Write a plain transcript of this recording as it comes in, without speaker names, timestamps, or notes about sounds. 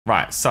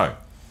Right, so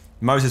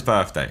Moses'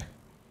 birthday.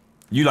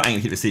 You lot ain't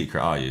gonna keep the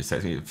secret, are you? So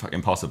it's gonna be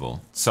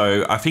impossible.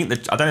 So I think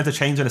that I don't know if they're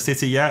changing the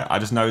city yet. I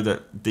just know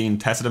that Dean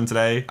tested them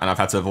today, and I've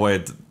had to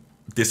avoid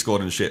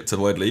Discord and shit to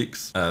avoid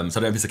leaks. So I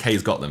don't know if Mr.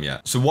 K's got them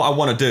yet. So what I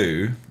want to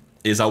do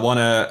is I want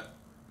to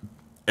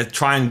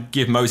try and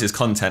give Moses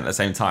content at the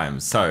same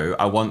time. So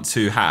I want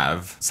to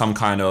have some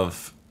kind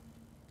of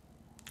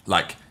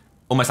like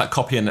almost like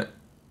copying the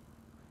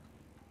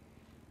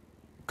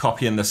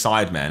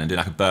Sidemen and doing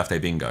like a birthday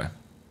bingo.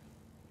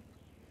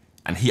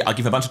 And I'll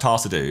give him a bunch of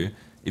tasks to do.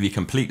 If he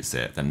completes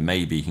it, then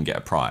maybe he can get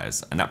a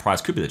prize. And that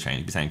prize could be the chain,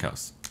 it could be something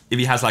else. If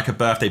he has like a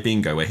birthday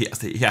bingo where he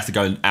has to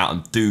go out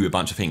and do a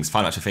bunch of things,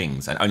 find a bunch of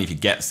things, and only if he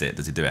gets it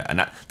does he do it.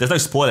 And there's no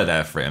spoiler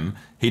there for him.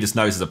 He just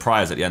knows there's a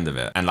prize at the end of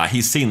it. And like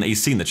he's seen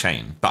the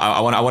chain. But I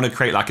want to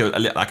create like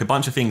a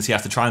bunch of things he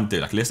has to try and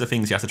do, like a list of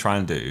things he has to try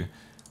and do,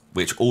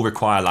 which all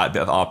require like a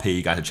bit of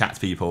RP, going to chat to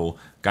people,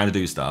 going to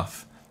do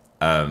stuff.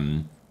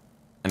 And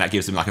that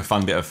gives him like a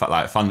fun bit of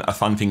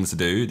fun things to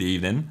do the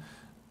evening.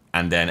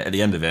 And then at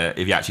the end of it,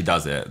 if he actually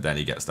does it, then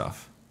he gets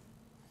stuff.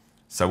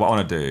 So what I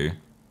want to do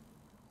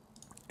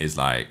is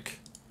like,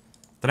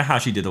 I don't know how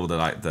she did all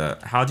the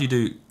how do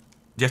you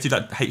have to do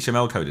like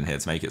HTML code in here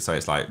to make it so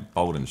it's like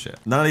bold and shit?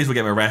 None of these will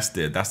get him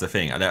arrested, that's the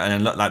thing. And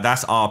then look, like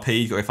that's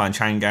RP, you gotta find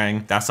Chang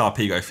Gang. That's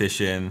RP, go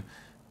fishing.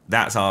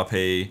 That's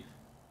RP.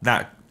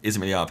 That isn't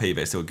really RP,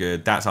 but it's still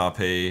good. That's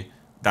RP.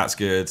 That's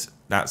good.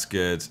 That's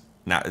good.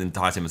 That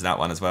entices him to that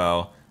one as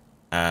well.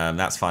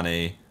 That's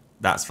funny.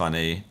 That's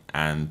funny.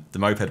 And the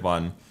moped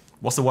one,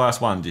 what's the worst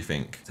one, do you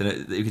think? So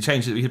you could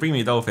change it, you could bring me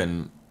a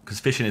dolphin,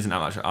 because fishing isn't that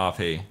much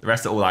RP. The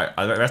rest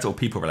are all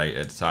people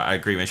related. So I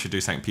agree we should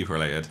do something people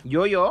related.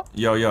 Yo.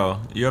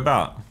 You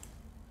about?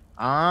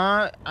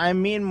 I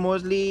mean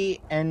Mosley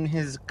and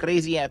his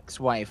crazy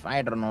ex-wife.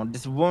 I don't know.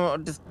 This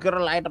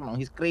girl, I don't know.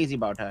 He's crazy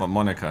about her. What,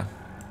 Monica?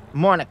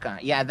 Monica,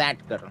 yeah,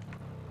 that girl.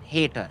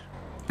 Hate her.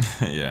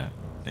 Yeah.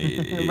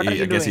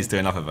 I guess he's still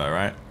enough of her,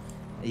 right?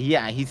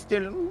 Yeah, he's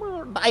still.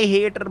 I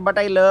hate her, but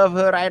I love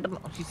her. I don't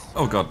know.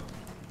 Oh God.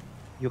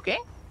 You okay?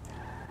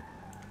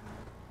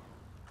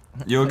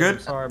 You're good?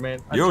 Sorry, man.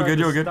 You're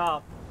good. I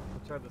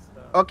tried to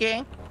stop.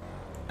 Okay.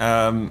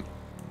 Yeah,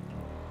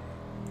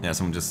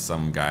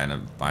 some guy in a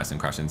bison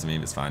crashed into me.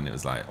 It's fine. It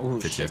was like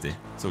 50-50.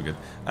 It's all good.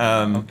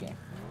 Okay.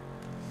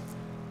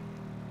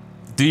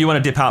 Do you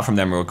want to dip out from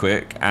them real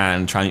quick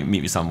and try and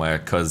meet me somewhere?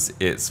 Because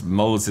it's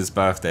Moles'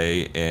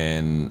 birthday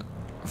in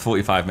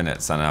 45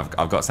 minutes, and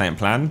I've got something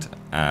planned.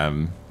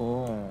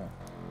 Oh.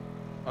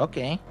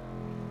 Okay.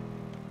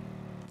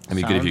 It'd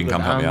be good if you can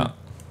come help me out.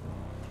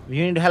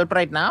 You need help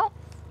right now?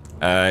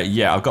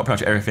 Yeah, I've got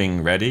pretty much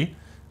everything ready.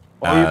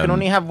 Oh, you can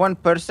only have one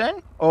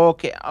person?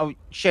 Okay. Oh,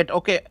 shit.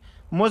 Okay.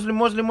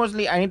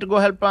 Mosley. I need to go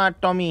help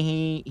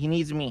Tommy. He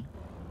needs me.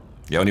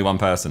 Yeah, only one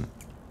person.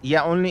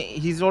 Yeah,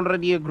 he's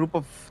already a group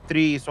of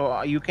 3,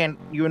 so you and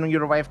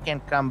your wife can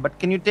come. But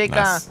can you take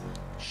nice.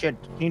 Can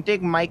you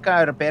take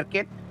Micah a repair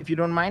kit if you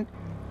don't mind?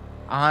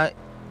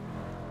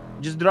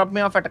 Just drop me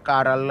off at a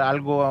car. I'll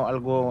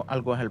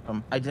go help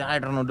him. I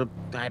don't know.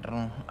 I don't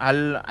know.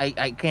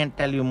 I can't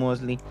tell you,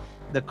 Mosley.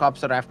 The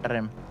cops are after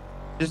him.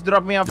 Just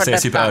drop me off at that car.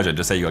 Say super urgent.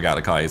 Just say you gotta get out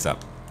of the car ASAP.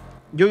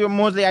 Yo,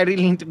 Mosley, I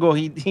really need to go.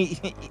 He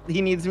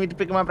needs me to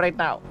pick him up right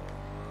now.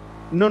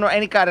 No,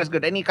 any car is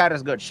good. Any car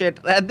is good.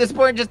 Shit. At this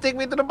point, just take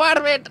me to the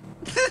apartment.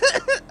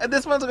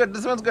 This one's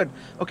good.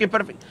 Okay,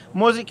 perfect.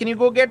 Mosley, can you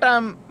go get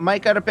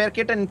Micah repair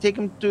kit and take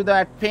him to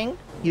that ping?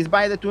 He's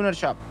by the tuner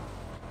shop.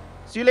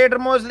 See you later,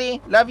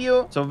 Mosley. Love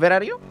you. So where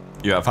are you?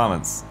 You're at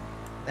apartments.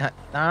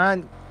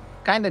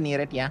 Kinda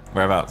near it, yeah.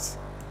 Whereabouts?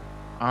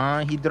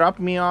 He dropped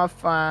me off.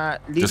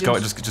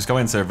 Just go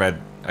into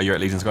Red. Are you at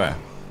Legion Square?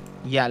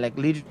 Yeah, like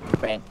Legion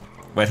Bank.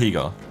 Where'd he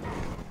go?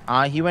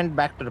 He went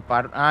back to the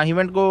park. He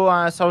went to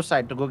go south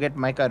side to go get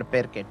Micah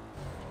repair kit.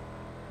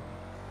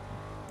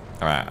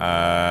 All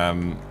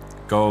right.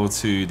 Go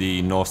to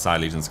the north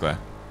side, Legion Square.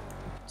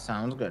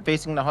 Sounds good.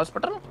 Facing the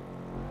hospital.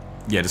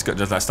 Yeah, just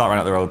like start right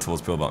up the road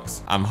towards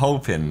Pillbox. I'm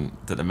hoping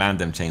that the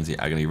Mandem chains are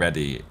gonna be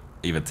ready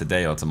either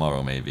today or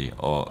tomorrow, maybe,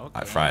 or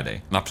like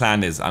Friday. My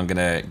plan is I'm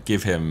gonna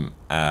give him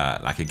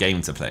like a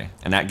game to play,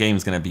 and that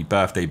game's gonna be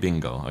Birthday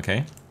Bingo.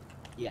 Okay.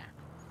 Yeah.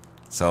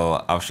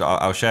 So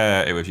I'll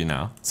share it with you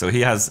now. So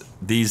he has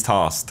these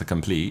tasks to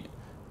complete,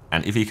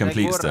 and if he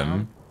completes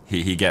them,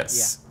 he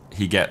gets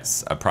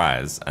a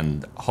prize,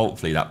 and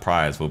hopefully that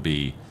prize will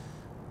be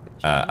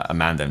a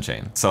Mandem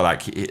chain. So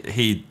like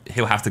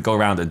he'll have to go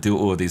around and do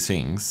all of these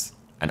things,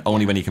 and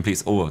only when he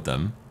completes all of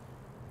them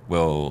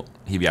will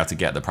he be able to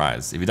get the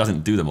prize. If he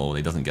doesn't do them all,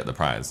 he doesn't get the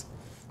prize.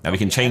 Now we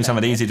can change some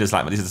of these. This is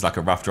just like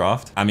a rough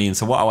draft. I mean,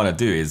 so what I want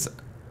to do is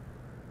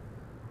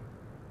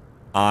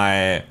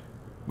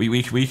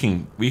we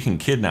can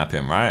kidnap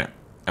him, right?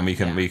 And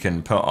we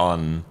can put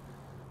on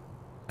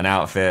an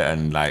outfit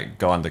and like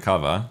go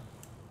undercover.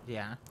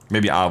 Yeah.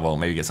 Maybe I will.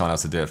 Maybe get someone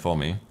else to do it for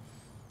me.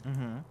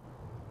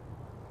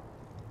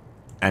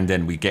 And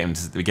then we get him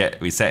to,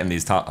 we set him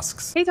these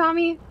tasks. Hey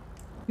Tommy,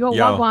 you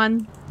want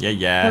one?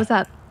 Yeah. What's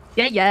up?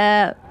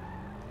 Yeah.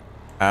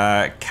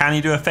 Can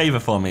you do a favor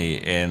for me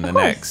in the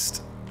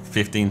next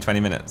 15, 20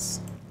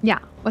 minutes. Yeah.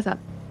 What's up?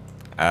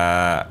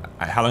 How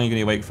long are you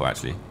gonna wait for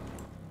actually?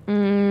 A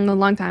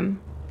long time.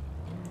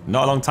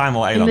 Not a long time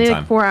or a long Maybe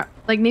time?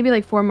 maybe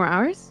like 4 more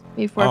hours.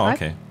 Maybe 4 or 5.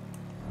 Okay.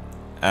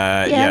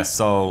 Yeah.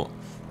 So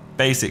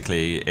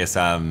basically, it's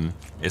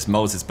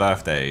Moses'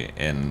 birthday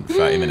in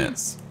 30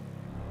 minutes.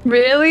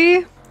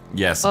 Really?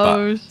 Yes.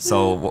 Oh, But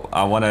so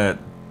I want to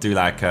do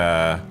like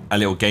a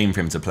little game for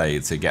him to play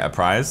to get a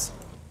prize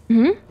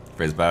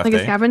for his birthday.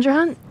 Like a scavenger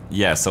hunt?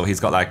 Yeah. So he's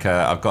got like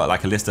I've got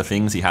like a list of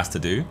things he has to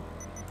do.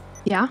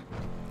 Yeah.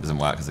 Doesn't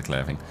work as a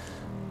clear thing.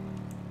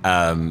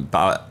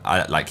 But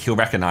I like he'll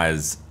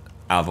recognize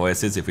our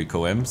voices if we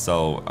call him.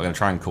 So I'm gonna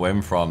try and call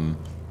him from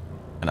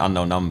an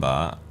unknown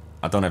number.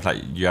 I don't know if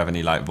like you have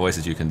any like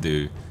voices you can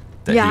do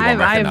that he won't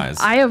recognize.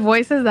 I have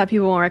voices that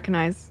people won't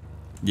recognize.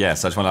 Yeah,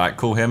 so I just want to like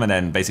call him and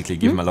then basically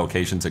give him a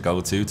location to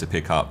go to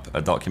pick up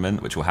a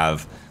document which will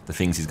have the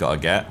things he's got to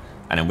get,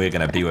 and then we're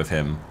gonna be with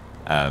him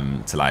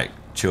to like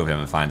chill with him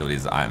and find all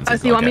these items. Oh,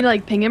 so you want me to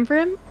like ping him for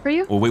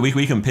you? Well,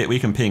 we can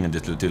ping and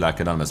just do like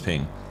anonymous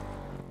ping,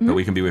 but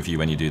we can be with you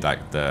when you do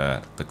like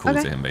the call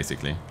to him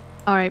basically.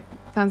 All right,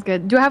 sounds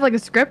good. Do I have like a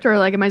script or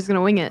like am I just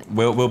gonna wing it?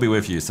 We'll be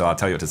with you, so I'll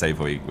tell you what to say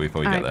before we get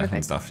there perfect.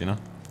 and stuff. You know,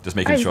 just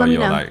making Just sure let me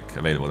you're know. like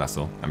available. That's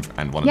all,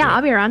 and want to. Yeah,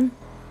 I'll be around.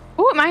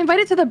 Oh, am I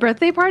invited to the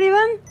birthday party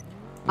then?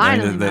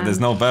 Finally, there's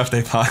no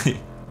birthday party.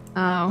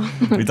 Oh.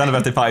 We've done a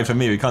birthday party for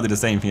me. We can't do the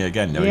same thing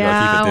again. You know, we Yeah,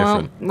 gotta keep it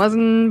different. well,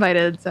 wasn't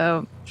invited,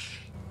 so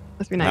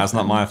must be nice. That's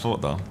not my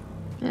fault though.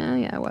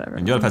 Yeah, whatever.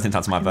 And you're the person who turned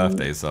up to my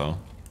birthday, so.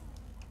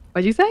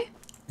 What'd you say?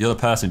 You're the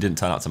person who didn't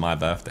turn up to my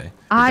birthday.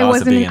 I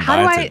Regardless of wasn't. being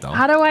invited, though.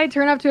 How do I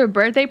turn up to a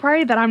birthday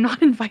party that I'm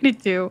not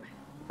invited to?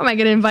 Am I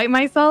gonna invite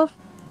myself?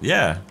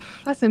 Yeah,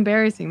 That's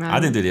embarrassing, man. I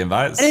didn't do the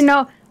invites. I didn't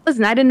know.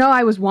 Listen, I didn't know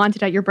I was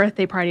wanted at your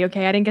birthday party.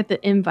 Okay, I didn't get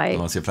the invite.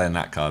 Unless you're playing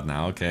that card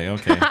now. Okay.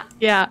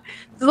 Yeah.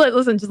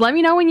 Listen, just let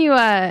me know when you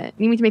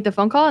need me to make the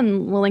phone call,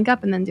 and we'll link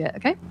up and then do it.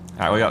 Okay? All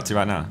right, what are you up to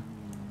right now?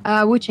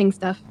 Wooching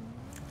stuff.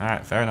 All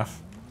right, fair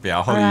enough. Yeah,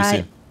 I'll hold you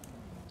soon.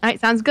 All right,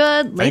 sounds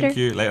good. Later. Thank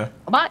you. Later.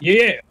 Bye.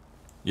 Yeah.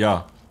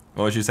 Yeah.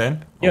 What was you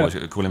saying? Yeah. What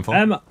was you calling for?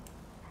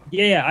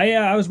 Yeah.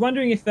 I was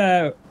wondering if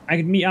I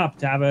could meet up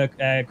to have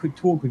a quick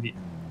talk with you.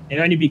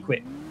 It'll only be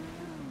quick.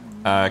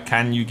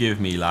 Can you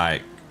give me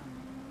like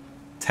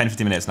 10,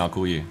 15 minutes and I'll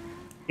call you?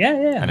 Yeah.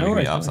 And then No we can worries,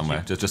 meet up no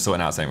somewhere. issue. Just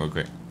sorting out something real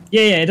quick.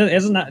 Yeah. It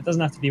doesn't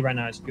have to be right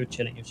now. You're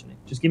chilling.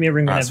 Just give me a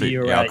ring All right, whenever sweet.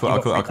 you're. Yeah, you I'll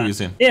got call you free time.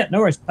 soon. Yeah. No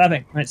worries.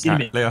 Perfect. Right. See you All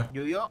in a right,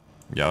 bit. later. Yo.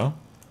 Yo.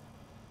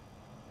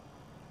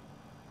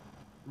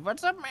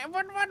 What's up, man?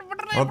 What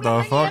What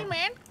the fuck?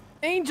 man?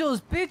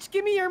 Angels, bitch,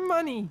 give me your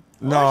money.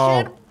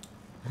 No.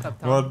 What's up,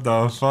 Tom? What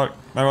the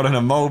fuck? Man, we're on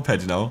a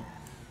moped, you know.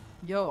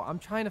 Yo, I'm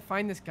trying to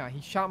find this guy.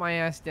 He shot my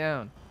ass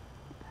down.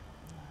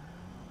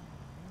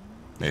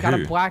 Hey, He's got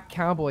who? a black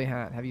cowboy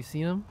hat. Have you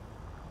seen him?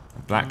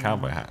 Black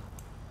cowboy hat.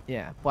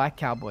 Yeah, black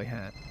cowboy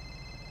hat.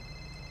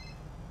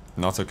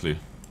 Not a clue.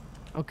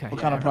 Okay. What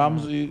kind of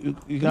problems you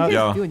What are got? you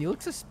Yo. guys doing? You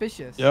look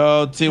suspicious.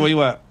 Yo, T, where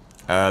you at?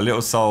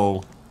 Little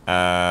Soul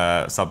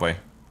Subway.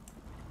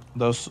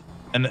 Those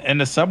in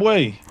the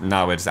subway.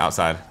 No, we're just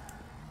outside.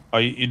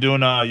 Are you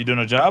doing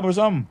a job or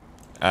something?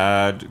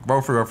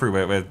 Roll through.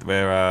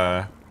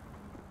 We're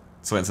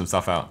sorting some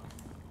stuff out.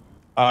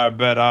 I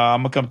bet I'm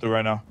gonna come through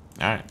right now.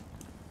 All right.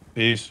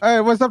 Peace. Hey,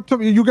 what's up,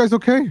 Tommy? You guys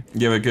okay?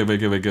 Yeah, we're good. We're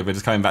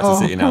just coming back to the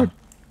city now. God.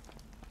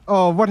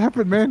 Oh, what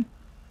happened, man?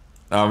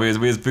 We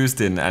was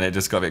boosting and it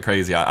just got a bit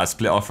crazy. I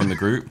split off from the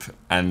group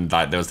and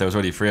like there was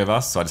already 3 of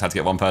us, so I just had to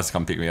get one person to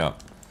come pick me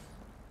up.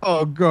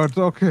 Oh, God.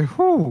 Okay.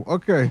 Whew.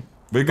 Okay.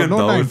 We're good no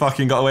though. We name.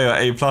 fucking got away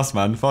with A+,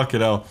 man. Fuck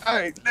it hell.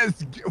 Hey,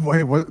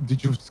 wait, what?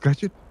 Did you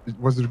scratch it?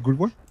 Was it a good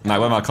one? No, it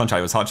wasn't my contract.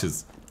 It was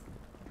Hutch's.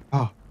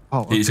 Oh,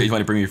 okay. He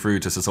wanted to bring me through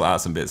just to sort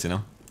out some bits, you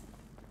know.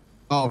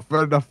 Oh,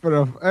 fair enough.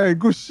 Hey,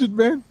 good shit,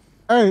 man.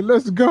 Hey,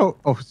 let's go.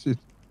 Oh, shit.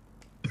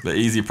 The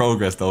easy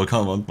progress though.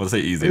 Come on. Well, I say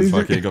easy. It's Easy.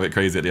 fucking got a bit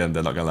crazy at the end.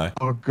 They're not gonna lie.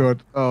 Oh,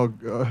 God. Oh,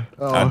 God.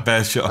 Oh. I had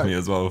bear shit on me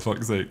as well. For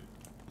fuck's sake.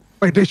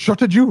 Wait, they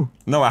shot at you?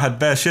 No, I had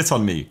bear shit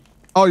on me.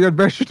 Oh, you had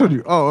bear shit on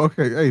you? Oh,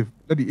 okay. Hey,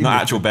 bloody Not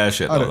idiot. actual bear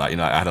shit I though. don't- Like, you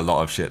know, I had a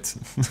lot of shit.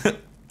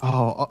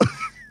 Oh.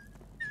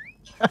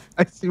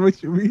 I see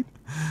what you mean.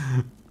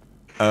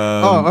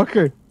 Oh,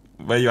 okay.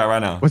 Where you at right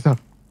now? What's up?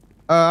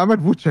 I'm at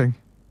Wu-Chang.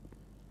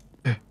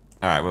 All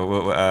right,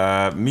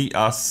 we'll meet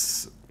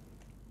us.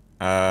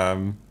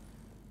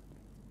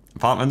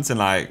 Apartments in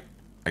like,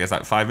 I guess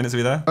like 5 minutes. Are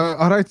we there?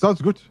 All right,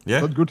 sounds good. Yeah?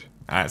 Sounds good.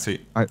 All right,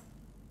 sweet. All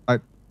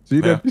right. See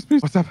you Yeah. there.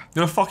 Peace. What's up?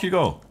 Where the fuck you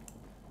go?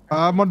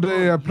 I'm on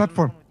the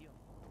platform.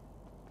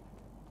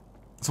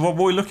 So what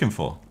were we looking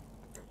for?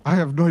 I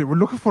have no idea. We're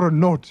looking for a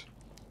note.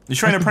 You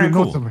trying to Has be prank a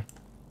note call? somewhere.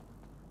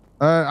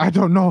 I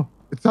don't know.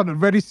 It sounded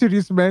very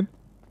serious, man.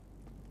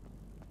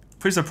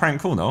 Pretty a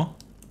prank call, no?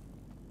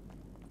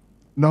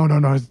 No.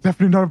 It's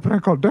definitely not a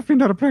prank call. Definitely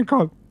not a prank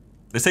call.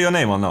 They say your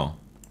name or no?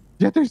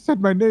 Yeah, they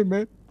said my name,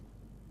 man.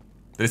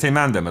 Did they say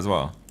Mandem as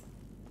well?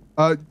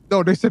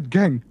 No, they said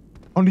gang.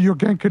 Only your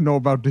gang can know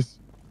about this.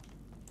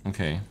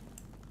 Okay.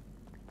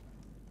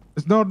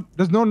 There's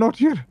no note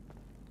here.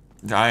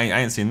 I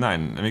ain't seen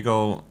nothing. Let me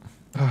go.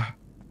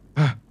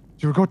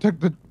 Should we go check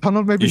the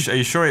tunnel maybe? Are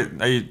you sure it...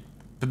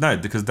 but no,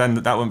 because then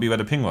that wouldn't be where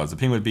the ping was. The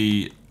ping would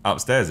be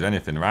upstairs if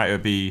anything, right? It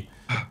would be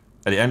at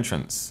the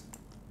entrance.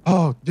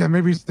 Oh, yeah,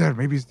 maybe it's there.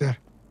 Maybe it's there.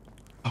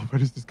 Oh,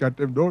 where is this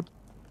goddamn note?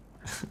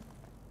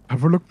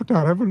 Have a look,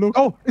 Patar. Have a look.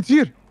 Oh, it's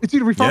here. It's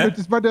here. We found it.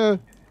 It's by the...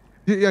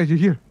 Yeah, you're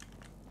here.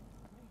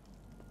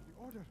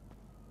 The order.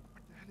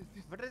 What the hell is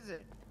this? What is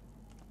it?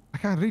 I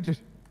can't read it.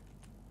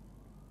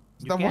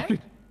 It's not can't?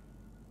 working.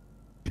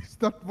 It's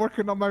not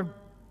working on my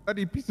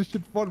bloody piece of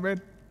shit phone,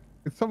 man.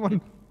 It's someone...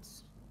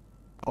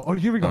 Oh,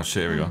 here we go. Oh,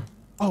 shit, here we go.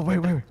 Oh, wait.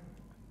 Wait,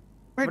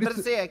 What does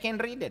it say? I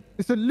can't read it.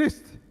 it's a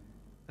list.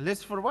 A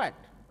list for what?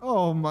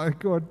 Oh my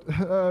god.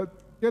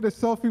 Get a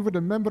selfie with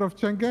a member of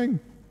Chang Gang.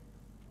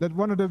 Let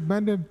one of the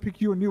men then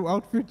pick you a new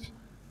outfit.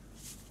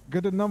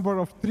 Get a number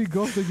of 3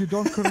 girls that you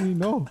don't currently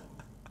know.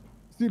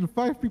 Steal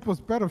 5 people's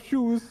pair of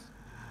shoes.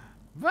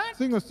 What?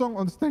 Sing a song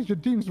on stage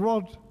at Dean's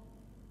World.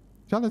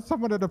 Challenge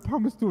someone at a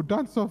promise to a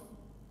dance-off.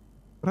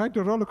 Ride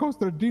a roller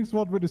coaster at Dean's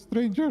World with a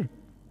stranger.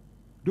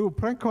 Do a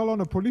prank call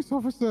on a police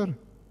officer.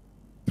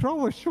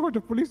 Throw a shoe at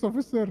a police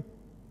officer.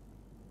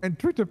 And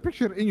tweet a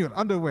picture in your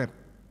underwear.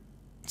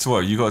 So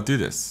what, you gotta do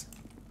this?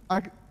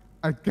 I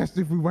guess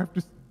if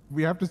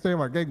we have to save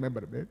our gang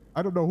member, man.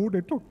 I don't know who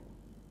they took.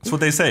 That's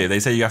what they say. They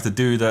say you have to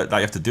do that. Like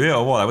you have to do it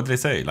or what? Like, what did they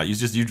say? Like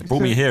you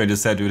brought me here and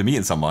just said we were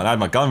meeting someone. I had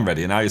my gun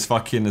ready and now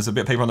there's a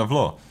bit of paper on the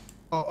floor.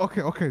 Oh,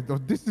 okay. So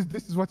this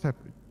is what's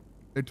happening.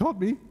 They told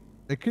me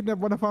they kidnapped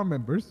one of our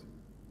members.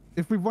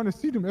 If we want to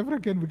see them ever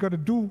again, we gotta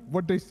do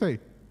what they say.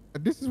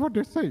 And this is what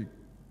they're saying.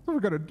 So we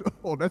gotta do.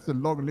 Oh, that's a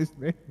long list,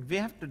 man. We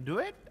have to do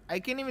it? I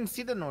can't even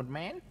see the note,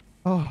 man.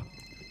 Oh,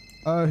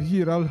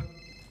 here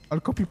I'll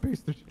copy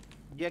paste it.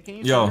 Yeah, can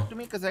you Yo. send it to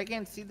me? Because I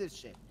can't see this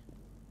shit.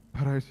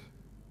 All right.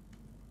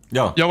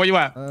 Yo, Yo, where you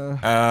at?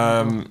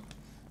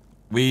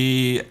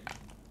 we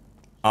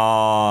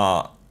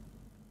are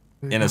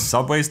in a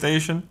subway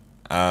station.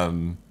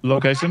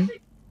 Location?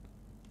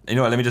 You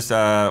know what? Let me just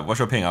what's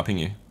your ping? I'll ping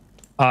you.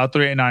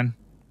 389.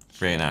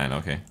 389.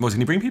 Okay. What,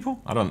 can you bring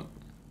people? I don't.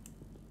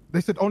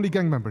 They said only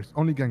gang members.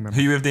 Only gang members.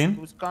 Who you with, Dean?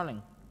 Who's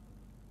calling?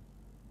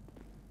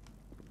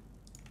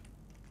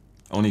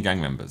 Only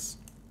gang members.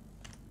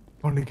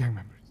 Only gang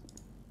members.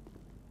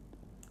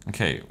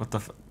 Okay. What the?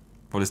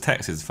 Well, this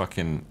text is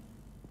fucking.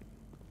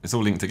 It's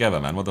all linked together,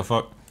 man. What the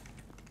fuck?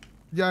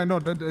 Yeah, I know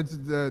that it's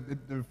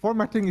the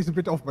formatting is a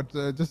bit off, but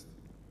just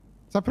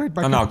separate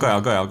by. Oh no, I'll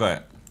got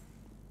it.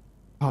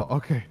 Oh,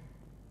 okay.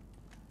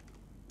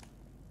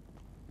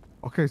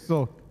 Okay,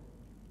 so,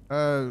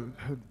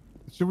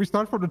 should we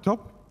start from the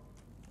top?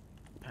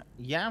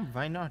 Yeah,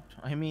 why not?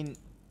 I mean,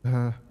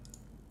 Uh,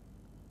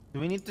 do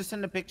we need to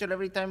send a picture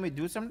every time we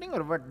do something,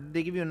 or what? Did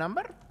they give you a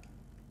number?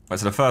 Right,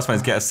 so the first one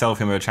is get a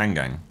selfie with a Chang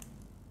Gang.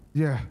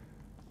 yeah.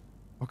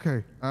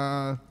 Okay.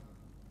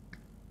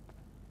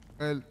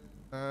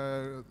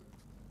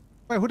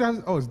 Wait, who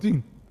does? Oh, it's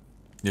Dean.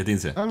 Yeah,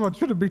 Dean's here. That one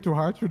shouldn't be too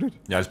hard, should it?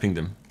 Yeah, I just pinged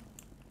him.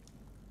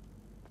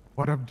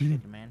 What up,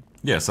 Dean? Man.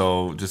 Yeah,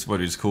 so just what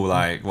do you just call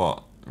like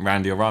what?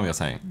 Randy or Rami or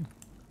something?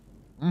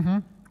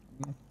 Do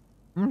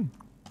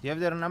you have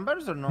their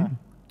numbers or no?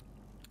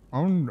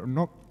 Oh,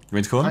 no. You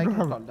mean to call I him? can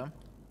have- call them.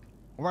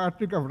 Well, I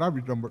think I have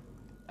Ravi's number.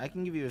 I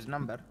can give you his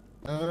number.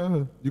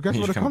 You guys He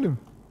want to should call come. him?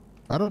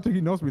 I don't think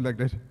he knows me like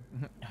that.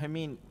 I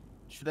mean,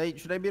 should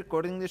I be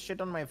recording this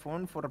shit on my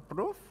phone for a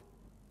proof?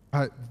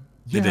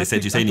 Did they say?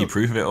 Did you say you need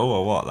proof of it all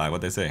or what? Like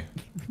what they say?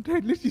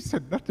 They literally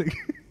said nothing.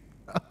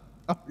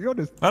 I'll be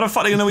honest. How the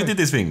fuck do you know we did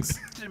these things?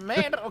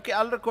 Man, okay,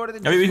 I'll record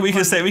it. I mean, we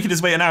can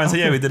just wait an hour and say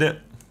yeah we did it.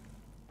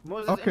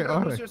 Moses, Okay,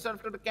 introduce alright.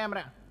 yourself to the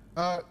camera.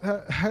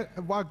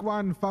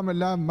 Wagwan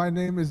family, my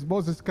name is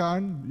Moses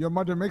Khan. Your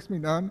mother makes me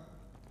none.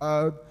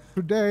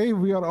 Today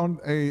we are on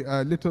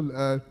a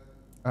little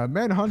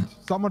manhunt.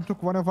 Someone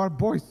took one of our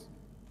boys.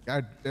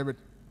 God damn it.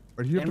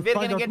 But you have And to we're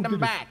find gonna out get who them did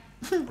it. back.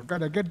 We're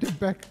gonna get them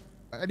back.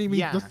 Any means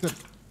Yeah. necessary.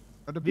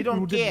 The We people who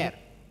don't did it, care.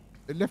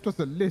 They left us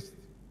a list.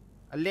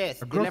 A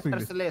list. A They left grocery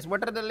us a list.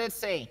 What are the lists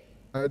say?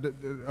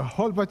 A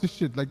whole bunch of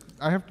shit. Like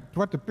I have to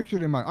put a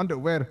picture in my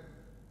underwear.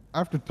 I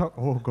have to talk.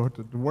 Oh god,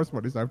 the worst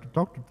one is I have to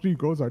talk to 3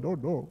 girls I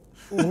don't know.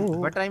 Oh,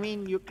 But I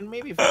mean, you can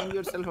maybe find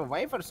yourself a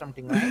wife or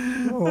something,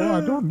 right? oh,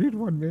 I don't need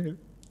one, man.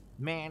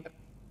 Man,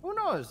 who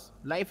knows?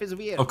 Life is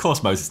weird. Of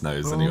course Moses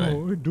knows anyway.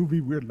 Oh, it do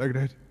be weird like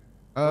that.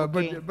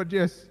 Okay. But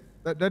yes,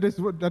 that is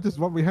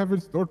what we have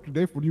in store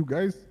today for you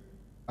guys.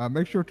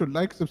 Make sure to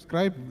like,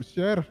 subscribe,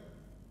 share,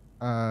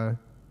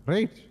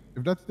 rate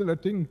if that's still a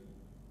thing.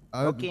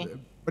 Okay.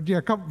 But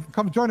yeah,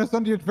 come join us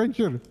on the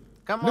adventure.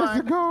 Come Let's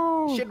on.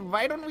 go. Shit,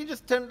 why don't we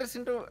just turn this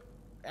into...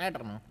 I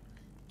don't know.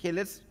 Okay,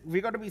 we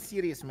gotta be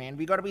serious, man.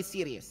 We gotta be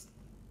serious.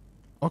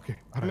 Okay.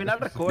 I mean, I'll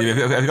record Have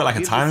it. you got like a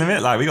We'll time be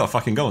limit? Like we got to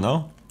fucking go,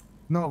 no?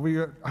 No,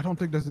 I don't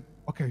think there's.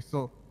 Okay,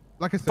 so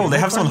like I said, Bro, they we'll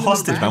have someone find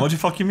hostage, back. man. What do you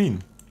fucking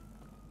mean?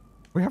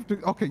 We have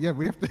to. Okay, yeah,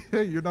 we have to.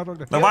 Hey, you're not on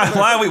the. Like,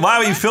 why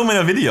are you filming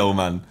a video,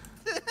 man?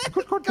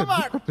 Good content. Come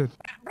on. Good content.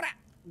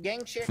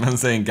 Gang shit. Man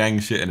saying gang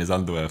shit in his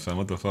underwear, fam.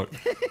 What the fuck?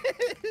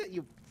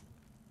 You...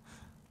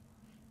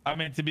 I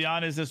mean, to be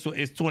honest, it's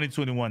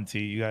 2021. T.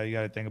 You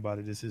gotta think about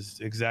it. This is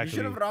You exactly.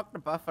 should have rocked the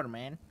buffer,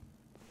 man.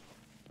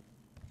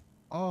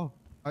 Oh,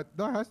 that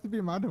has to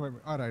be my underwear.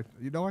 All right.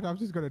 You know what? I'm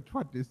just gonna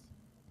twat this.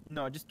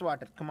 No, just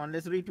twat it. Come on,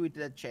 let's retweet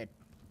that chat.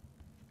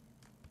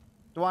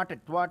 Twat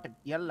it, twat it.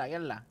 Yalla,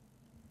 yalla.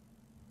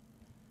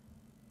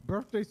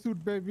 Birthday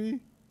suit, baby.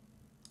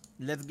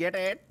 Let's get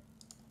it.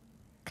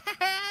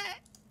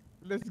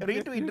 Let's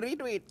Retweet,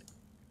 retweet.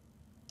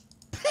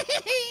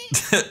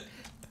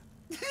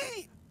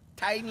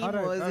 Tiny All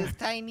right, Moses,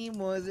 tiny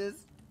Moses.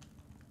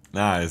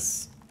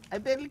 Nice. I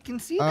barely can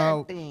see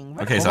that thing.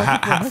 What Okay, the- so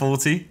hat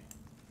 40.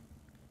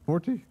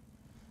 40.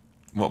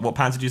 What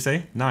pants did you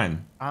say?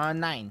 9.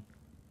 9.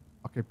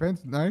 Okay,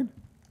 pants 9.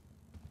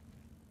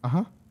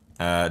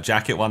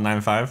 Jacket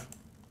 195.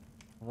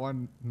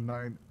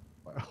 19.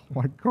 Oh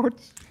my god.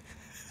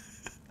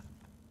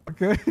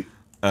 Okay.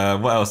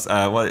 What else?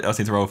 What else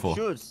need to roll for?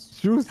 Shoes.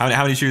 Shoes. How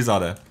many shoes are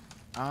there?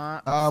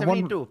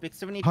 72. Pick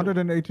 72.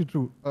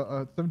 182.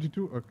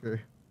 72.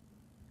 Okay.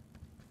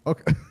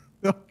 Okay.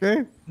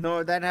 Okay.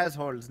 No, that has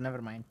holes.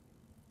 Never mind.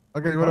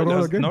 Okay, you wanna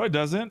roll again? No, it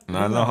doesn't.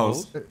 No, no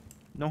holes.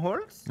 No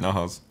holes? No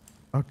holes.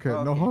 Okay, no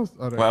Okay. host.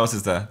 All right. What else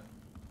is there?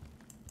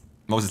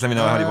 Moses, let me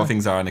know what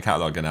things are in the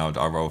catalog and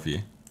I'll roll for you.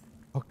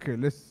 Okay,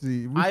 let's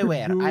see. We could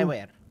Eyewear, do-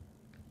 eyewear.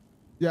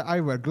 Yeah,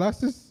 eyewear.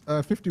 Glasses.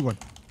 51.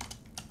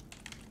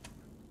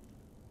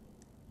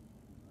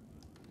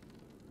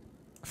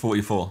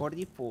 44.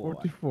 44.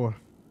 44.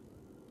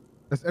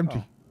 That's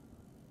empty.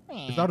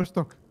 It's out of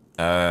stock.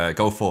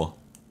 Go 4.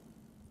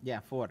 Yeah,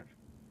 4.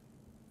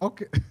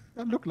 Okay.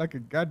 I look like a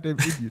goddamn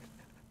idiot.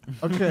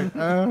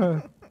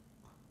 Okay.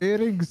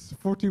 Earrings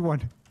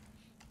 41.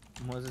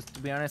 Moses, to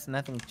be honest,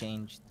 nothing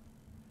changed.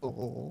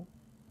 Oh.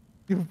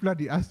 You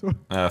bloody asshole.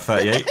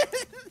 38.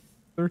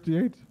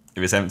 38.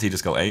 If it's empty,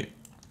 just go 8.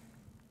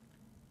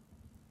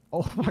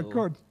 Oh my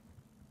god.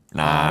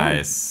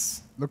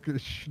 Nice. Look at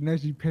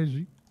snazzy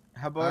pezzy.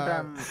 How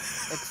about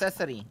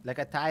accessory, like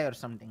a tie or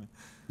something?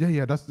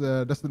 Yeah, that's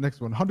the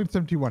next one.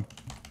 171.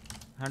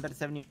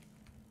 170.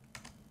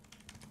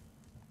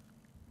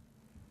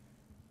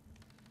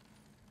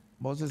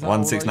 Moses,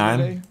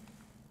 169.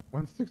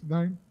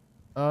 169.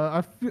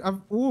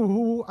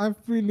 I'm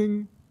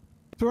feeling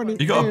 20.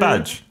 You got a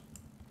badge.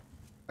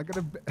 I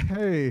got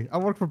hey, I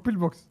work for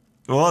Pillbox.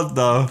 What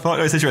the fuck?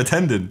 I said you're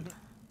attending.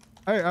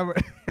 Hey,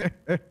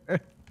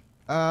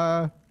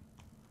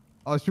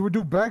 should we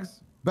do bags?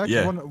 Bags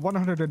Yeah.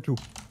 102.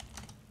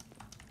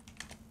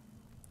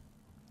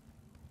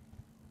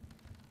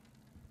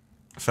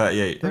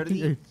 $38.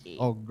 38.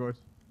 Oh god.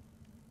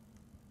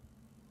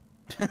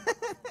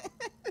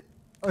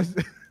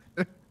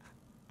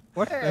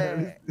 What the hell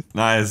is this?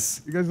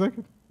 Nice. You guys like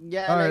it?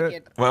 Yeah, I like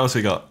it. What else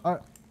we got?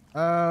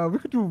 We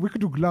could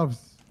do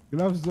gloves.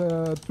 Gloves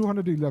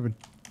 211.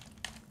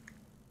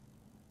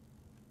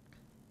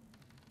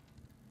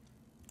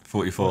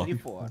 44.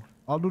 44.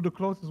 I'll do the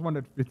closest one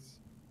that fits.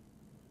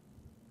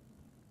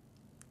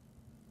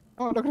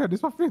 Oh, look at that.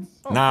 This one fits.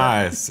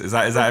 Nice. Is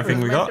that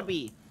everything we Meant to got?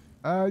 be.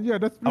 Yeah,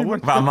 that's pretty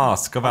much What about a it.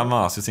 mask? What about a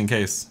mask, just in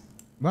case?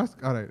 Mask?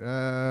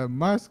 Alright.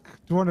 Mask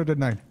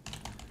 209.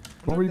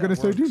 What were you gonna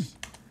say, dude?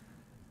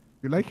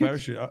 You like it?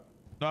 Parachute.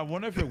 No, I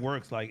wonder if it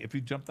works. Like if you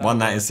jump out.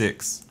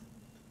 196.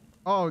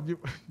 Oh, you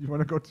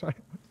wanna go try?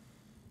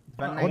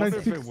 I wonder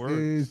if 196 it works.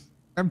 is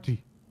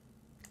empty.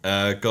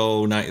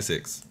 Go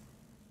 96.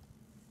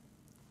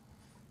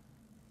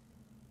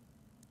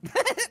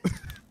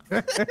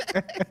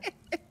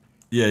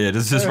 Yeah,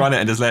 just run it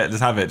and just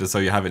have it, just so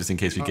you have it, just in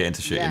case we get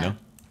into shit, yeah. you know.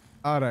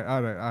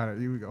 Alright.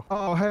 Here we go.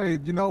 Oh, hey,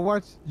 you know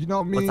what? You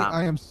know me.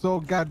 I am so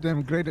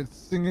goddamn great at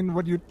singing.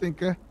 What do you think?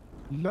 Sing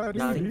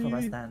for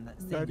us then.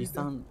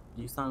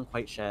 You sound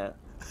quite shit.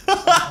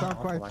 Sound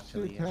quite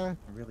actually, shit, huh?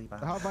 really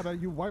bad. How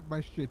about you wipe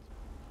my shit?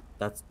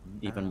 That's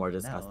even more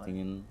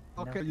disgusting.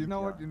 Okay, you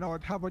know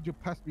what? How about you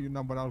pass me your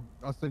number? I'll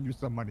send you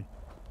some money.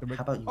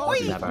 How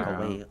about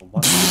you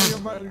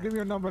Wait. Give me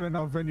your number and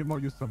I'll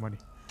Venmo you some money.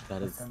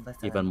 That is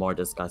even more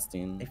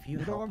disgusting. If you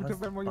don't want me to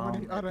Venmo you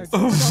money, alright.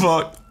 Oh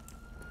fuck.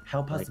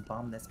 Help us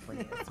bomb this place.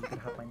 You can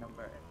have my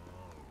number.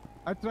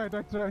 I tried.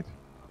 You're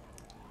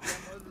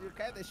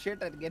kind of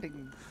shit at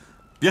getting.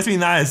 You have to be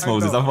nice,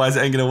 Moses, otherwise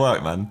it ain't gonna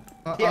work, man.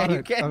 Yeah,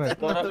 you can't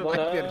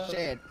wipe your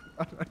shit.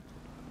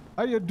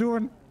 How you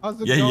doing? How's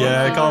it going?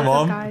 Yeah, come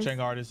on. Chang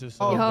artist is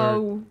Oh,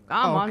 Yo,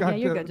 come on. Yeah, God,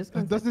 you're good. Just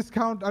go. does this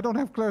count? I don't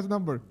have Claire's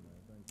number.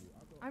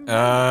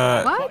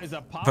 What? Is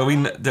that pop? But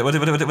what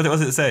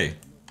does it say?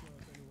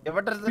 Yeah,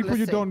 what does the People list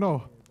you say? don't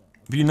know.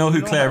 But you know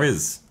who Claire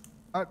is.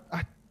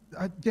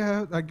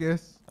 Yeah, I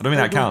guess. I don't mean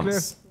that Claire.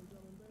 counts.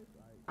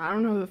 I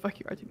don't know who the fuck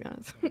you are, to be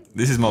honest.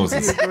 This is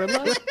Moses.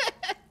 Gorilla?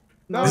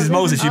 No, This is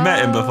Moses. You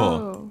met him before.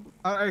 Oh.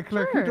 Alright,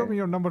 Claire, can you drop me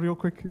your number real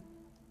quick?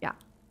 Yeah.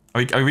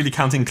 Are we really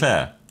counting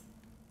Claire?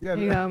 Yeah,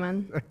 There you go,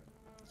 man.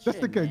 just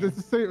in case. It's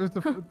the same. It's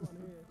the.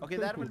 Okay,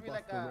 that will be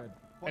like a.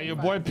 Hey, your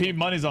boy Pete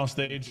Money's on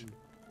stage.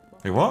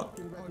 Wait, what?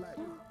 Let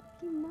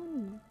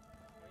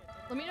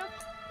me know.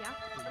 Yeah.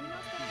 Let me know.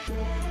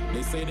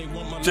 They say they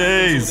want my life,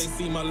 Jeez. so they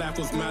see my life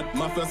was mad.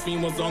 My first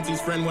theme was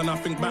auntie's friend. When I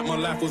think back, my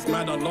life was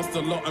mad. I lost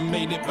a lot and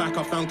made it back.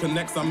 I found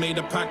connects, I made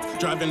a pact.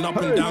 Driving up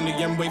and down the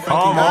M-way, thank you,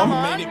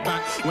 I made it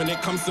back. When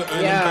it comes to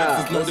earning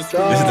backs, there's no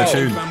discretion. This is the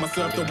tune. I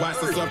serve the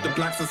whites, I serve the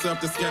blacks, I serve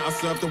the scat, I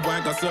serve the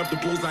wag, I serve the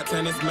bulls like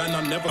tennis, man.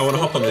 I never I want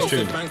to hop on this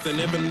tune.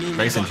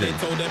 Racing tune. They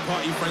told their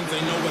party friends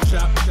they know a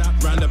chap.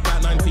 Round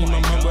about 19, my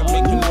mum were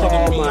making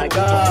Oh my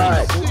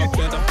god.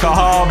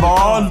 Come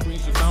on.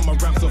 My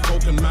raps are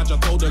folk and match. I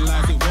told her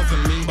lies, it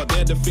wasn't me. But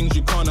they're the things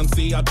you can't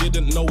unsee. I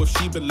didn't know if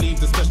she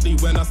believed, especially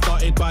when I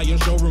started buying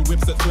showroom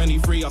whips at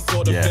 23. I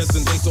saw the feds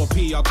and they saw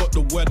P. I got the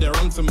word they're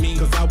onto me.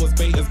 Cause I was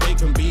bait as they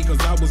can be. Cause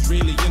I was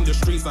really in the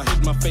streets. I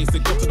hid my face,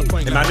 it got to the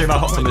point. Imagine if I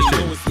hopped on the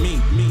tune.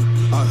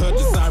 I heard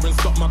the sirens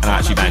stop my And I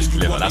actually managed to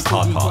deliver. That's the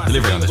hard part.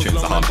 Delivering on the tune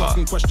is the hard part.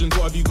 Questions,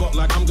 what have you got?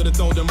 Like I'm gonna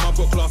tell them I've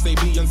got class A,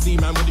 B, and C,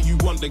 man. What do you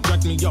want? They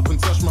dragged me up and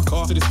touched my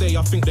car. To this day,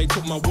 I think they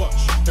took my watch.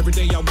 Every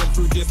day I went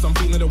through this, I'm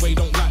feeling the way,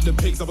 don't like the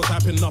pigs. I was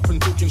hyping up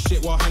and talking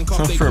shit while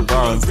handcuffed. They for a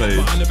bar on stage.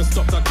 But I never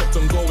stopped, I kept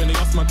on going. They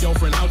asked my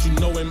girlfriend, how'd you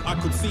know him? I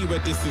could see where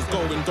this is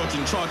going.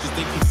 Dodging charges,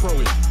 they keep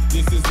throwing.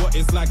 This is what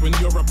it's like when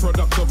you're a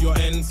product of your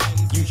ends.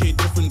 You hear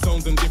different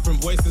tones and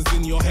different voices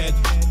in your head.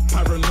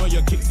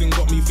 Paranoia kicks in,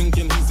 got me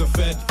thinking he's a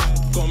fed.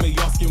 Got me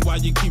asking why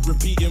you keep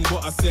repeating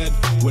what I said.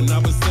 When I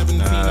was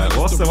 17, I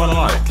used to run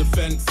off the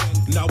fence.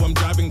 Now I'm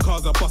driving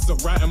cars, I bust a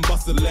right and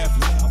bust a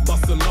left. I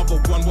bust another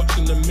one,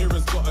 watching the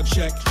mirrors, got a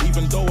check.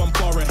 Even though I'm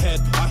far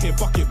ahead, I hear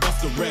fuck it,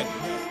 bust a red.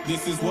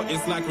 This is what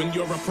it's like when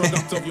you're a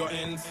product of your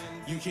ends.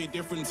 You hear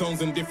different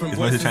tones and different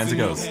voices in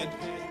your head.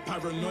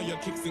 Paranoia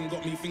kicks in,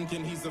 got me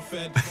thinking he's a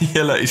fed.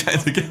 Yeah, look, he's trying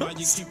to get Why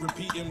you keep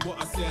repeating what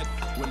I said?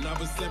 When I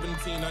was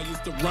 17, I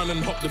used to run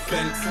and hop the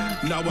fence.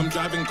 Now I'm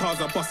driving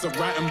cars, I bust a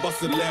right and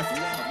bust a left.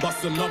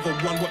 Bust another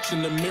one,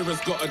 watching the mirrors,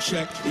 got a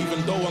check.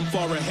 Even though I'm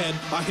far ahead,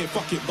 I hear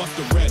fuck it, bust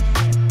a red.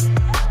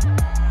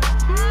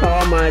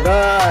 Oh my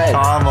god.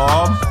 Come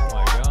on. Oh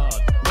my god.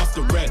 Bust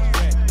a red.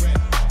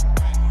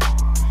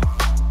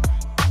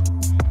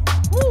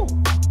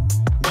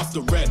 Bust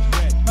a red.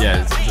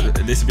 Yeah,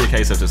 this would be a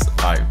case of just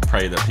like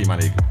pray that P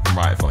Money can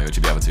write it for me, which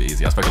would be able to be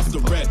easy. I spoke to him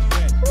before.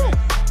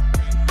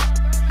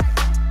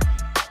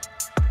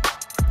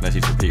 Let's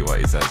just repeat what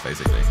he says,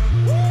 basically.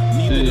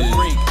 Needed a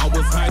break, I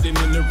was hiding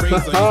in the race. I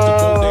used to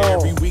go there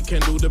every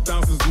weekend, all the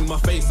bouncers in my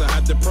face. I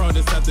had the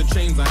Pradas, had the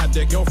chains, I had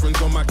their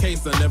girlfriends on my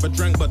case. I never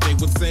drank, but they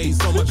would say,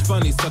 so much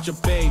fun, he's such a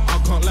babe. I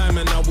can't lie,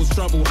 man, I was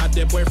trouble. Had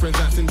their boyfriends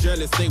acting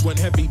jealous. They went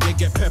heavy, they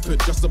get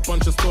peppered. Just a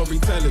bunch of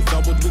storytellers.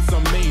 I would with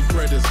some maid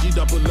brothers,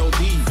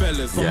 G-double-O-D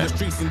fellas. From the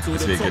streets into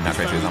the top,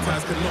 family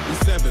ties cannot be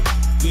severed.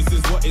 This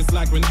is what it's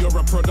like when you're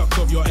a product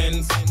of your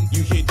ends.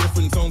 You hear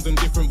different tones and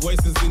different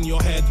voices in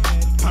your head.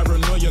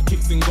 Paranoia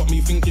kicks in, got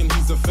me thinking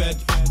he's a fed.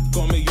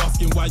 Got me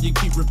asking why you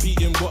keep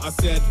repeating what I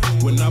said.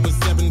 When I was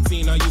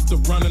 17, I used to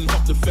run and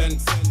hop the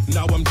fence.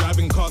 Now I'm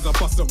driving cars, I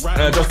bust a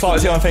right. Just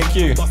party on, thank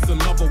you. Bust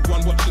another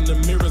one, watching the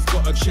mirrors,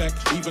 got a check.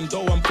 Even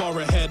though I'm far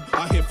ahead,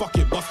 I hear fuck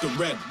it, bust a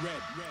red.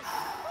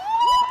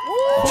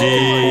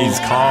 Jeez,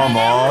 come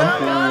on.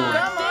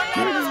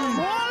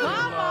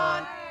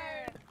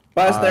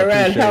 Bust the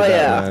red, hell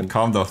yeah.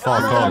 Calm the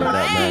fuck on.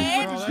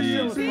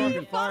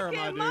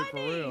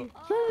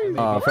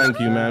 Thank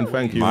you, man.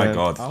 Thank you, My man.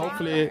 God.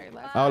 Hopefully,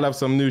 I'll have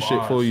some new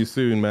shit for you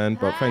soon, man.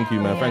 But thank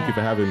you, man. Thank you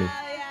for having me.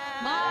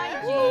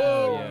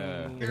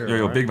 Yo,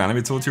 you're big man. Let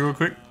me talk to you real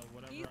quick.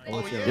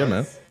 Yeah,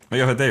 man. Met you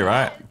the other day,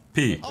 right?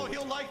 P.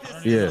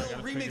 Yeah.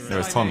 There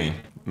was Tommy.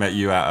 Met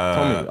you at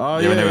Tommy. Oh,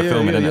 when they were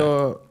filming,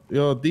 innit?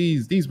 You're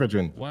these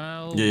brethren.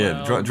 Wow.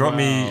 Yeah. Drop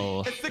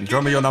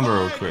me your number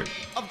real quick.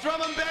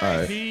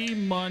 Alright.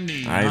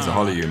 Money. I need to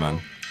holler you,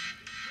 man.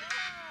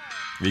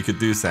 We could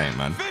do something,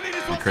 man.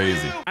 Be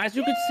crazy. As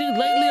you can see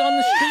lately on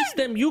the streets,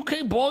 them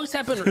UK boys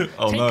have been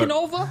taking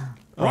over,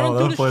 running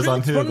through the streets,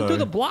 running through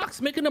the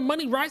blocks, making the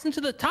money rising to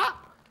the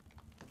top.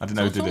 I didn't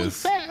know who did this.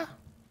 It's only fair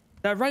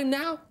that right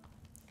now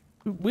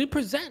we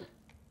present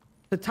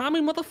the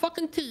Tommy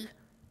motherfucking T,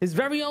 his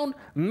very own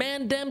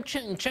man damn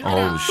chain. Check it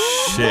out. Oh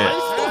shit.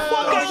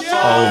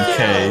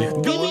 Okay.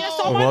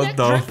 What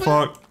the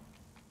fuck?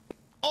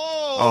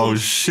 Oh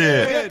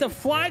shit. We got the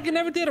flag and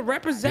everything to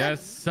represent.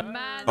 Yes.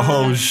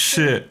 Oh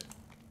shit.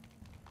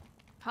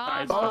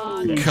 Come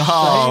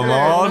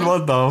on,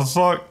 what the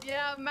fuck?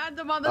 Yeah,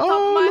 madam on the top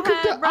of my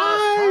head, bro.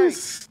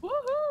 Eyes. Woohoo!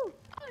 Oh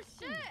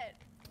shit!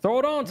 Throw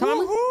it on,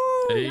 Tommy.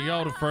 There you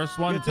go, the first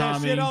one, Get Tommy.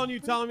 that shit on you,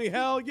 Tommy.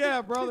 Hell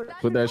yeah, brother.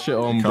 Put that shit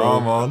on, bro.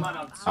 Come on.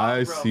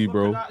 I see,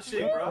 bro.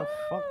 Here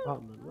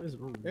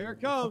it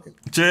comes.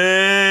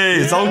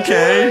 Jeez,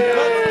 okay.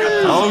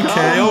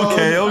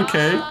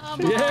 Okay.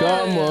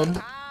 Come on.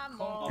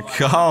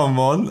 Come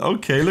on.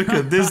 Okay, look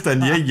at this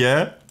then.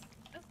 Yeah.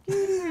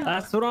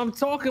 That's what I'm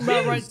talking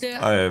about right there.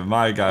 Oh,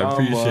 my guy,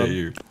 appreciate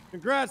you.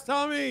 Congrats,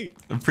 Tommy.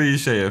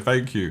 Appreciate it.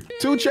 Thank you.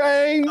 2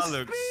 chains. That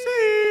looks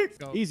sick.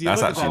 Easy.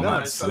 That's look actually at that.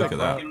 nuts. Look at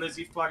that.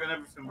 Lizzie flag and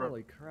everything, bro.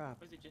 Holy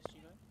crap.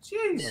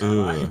 Jeez.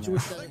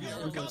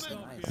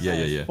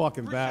 Yeah.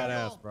 Fucking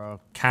badass,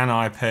 bro. Can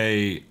I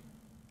pay?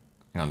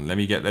 Hang on. Let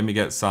me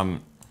get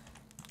some.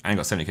 I ain't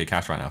got 70k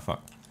cash right now.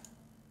 Fuck.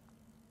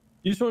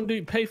 You just want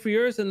to pay for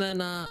yours and then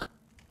what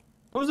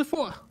was it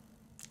for?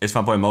 It's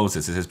my boy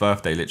Moses. It's his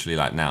birthday, literally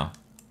like now.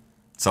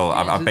 So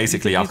Yeah,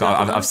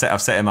 I've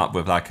set him up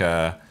with like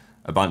a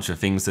bunch of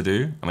things to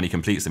do, and when he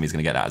completes them, he's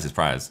gonna get that as his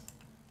prize.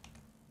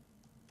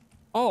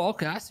 Oh,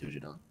 okay. I see what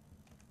you're doing.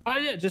 Oh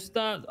yeah, just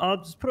I'll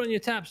just put it on your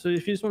tab. So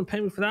if you just want to pay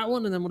me for that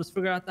one, and then we'll just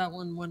figure out that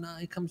one when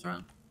he comes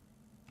around.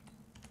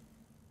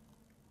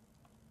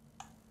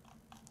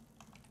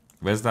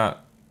 Where's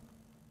that?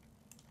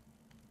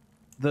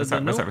 Where's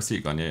that note?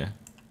 receipt gone? Yeah.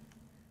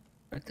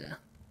 Right there.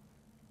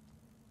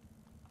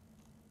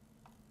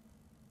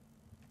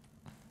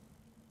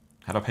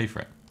 How do I pay for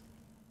it?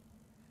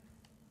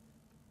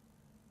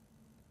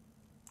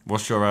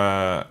 What's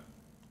your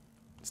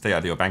state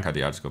ID or bank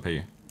ID? I'll just go pay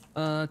you.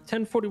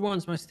 1041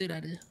 is my state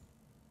ID.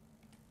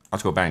 I'll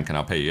just go bank and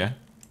I'll pay you, yeah?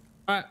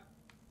 Alright.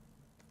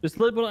 Just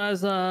label it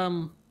as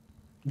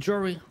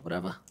jewelry,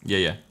 whatever.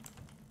 Yeah.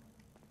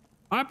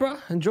 Alright, bro.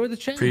 Enjoy the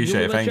chain.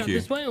 Appreciate it, thank you.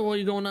 This way, or are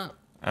you going up?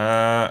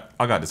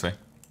 I'll go this way.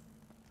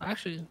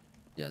 Actually,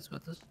 yeah, let's go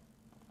this.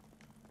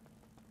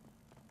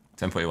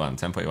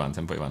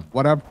 1041.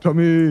 What up,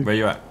 Tommy? Where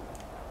you at?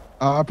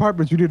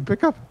 Apartment you need to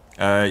pick up?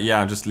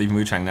 Yeah, I'm just leaving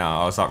Wuchang now.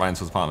 I'll start riding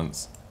towards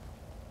apartments.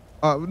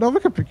 No, we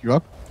can pick you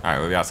up. Alright,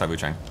 we'll be outside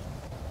Wuchang.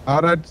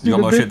 Alright. You got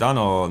more shit done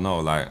or no?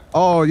 Like.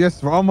 Oh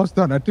yes, we're almost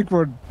done. I think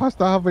we're past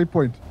the halfway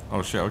point.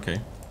 Oh shit. Okay.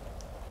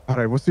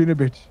 Alright, we'll see you in a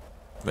bit.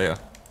 Later.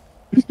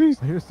 Peace.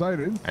 I hear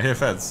sirens. I hear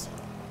feds.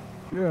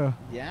 Yeah.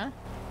 Yeah. You know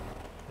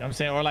what I'm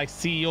saying? Or like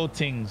CEO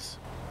things.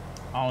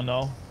 I don't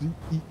know.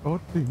 CEO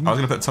things. I was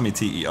gonna put Tommy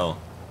TEO.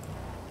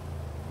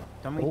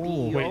 Tommy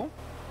Oh,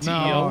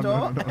 Teo?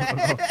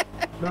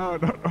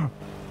 No.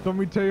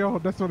 Tommy Teo,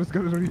 that's what it's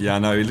gonna be. Yeah, I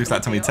know. He looks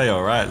like Tommy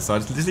Teo, right? So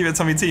just leave it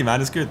Tommy T, man.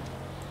 It's good.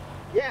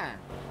 Yeah.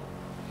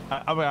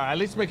 I mean, at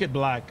least make it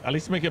black. At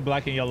least make it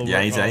black and yellow. Yeah,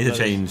 I need to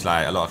change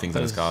like a lot of things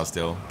on this car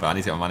still, but I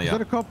need to get my money Is up.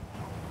 that a cop?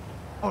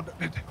 Oh,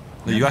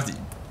 No, you have to.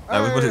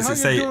 Hey, what does how it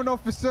say? you doing,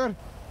 officer?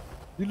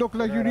 You look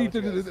like you need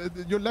to.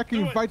 You're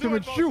lacking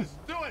vitamin shoe.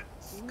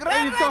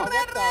 There you go.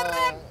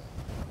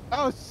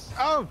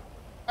 Oh,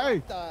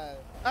 hey.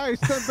 Hey,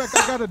 stand back.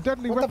 I got a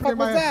deadly weapon in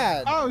my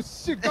hand. Oh,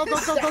 shit. Go.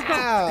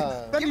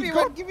 Give me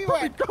one.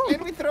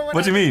 Can we throw it?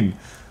 What do you mean?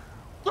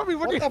 Tommy,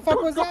 what the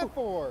fuck was that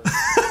for?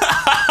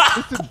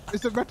 Listen,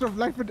 it's a matter of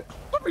life and...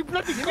 Tommy,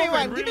 bloody Give me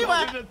one.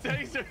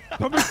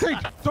 Tommy, take.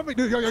 Tommy,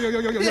 yo.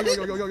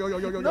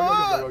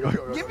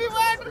 No, give me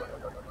one.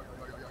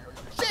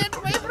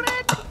 Shit, my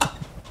friend.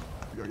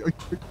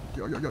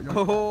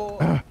 Oh.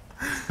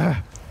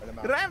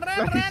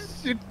 Run.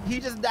 Shit. He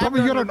just died.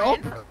 Tommy, you're an op.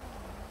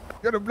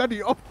 You're a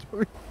bloody op,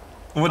 Tommy.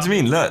 What do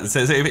you mean? Look, so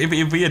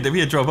if we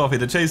had drove off,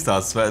 he'd have chased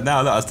us. But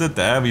now, look, I stood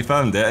there, we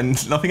filmed it,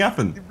 and nothing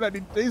happened. You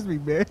bloody chased me,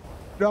 man.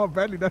 You know how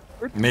badly that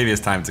hurt? Maybe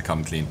it's time to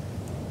come clean.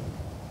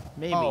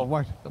 Maybe. Oh,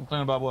 what?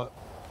 Complain about what?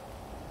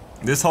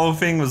 This whole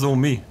thing was all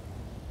me.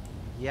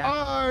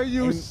 Yeah. Oh,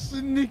 you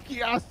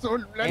sneaky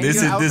asshole.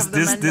 This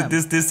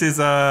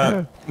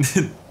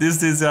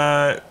is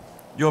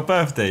your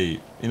birthday.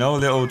 You know, a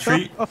little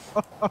treat.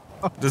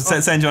 Just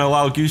send you on a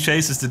wild goose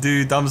chase just to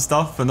do dumb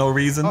stuff for no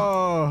reason.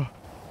 Oh,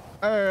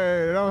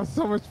 hey, that was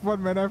so much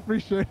fun, man. I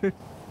appreciate it.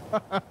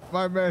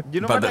 My man.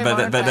 You know but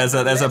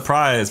there's a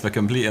prize for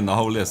completing the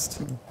whole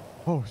list.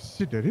 Oh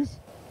shit, there is.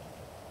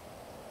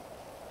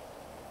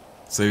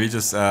 So we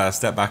just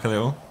step back a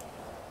little.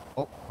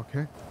 Oh,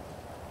 okay.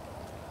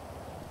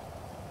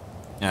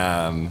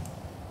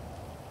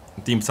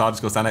 Dean Sarge,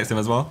 just go stand next to him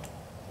as well.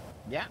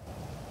 Yeah.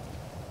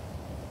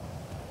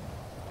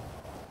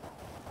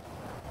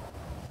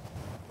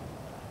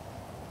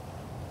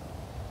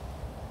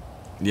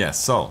 Yes,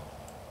 so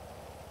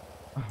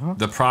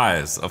the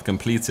prize of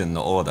completing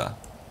the order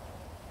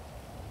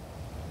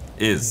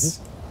is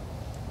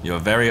your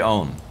very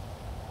own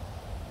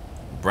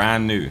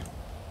brand new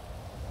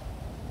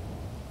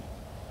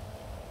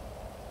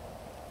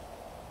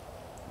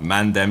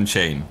Mandem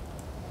chain.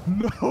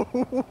 No.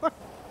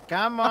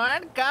 Come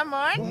on.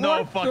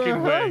 No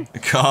fucking way.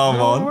 Come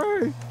on.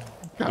 Way.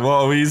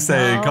 What are we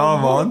saying?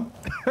 Come on.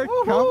 Come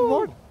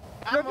on.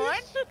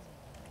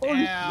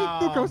 Holy shit,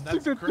 look how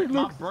sick that thing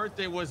My looks.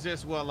 birthday was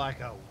just like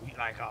a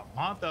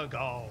month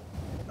ago.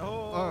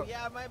 Oh,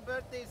 yeah, my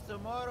birthday's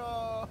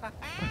tomorrow.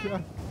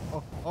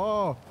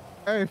 Oh,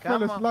 hey,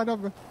 fellas, line up.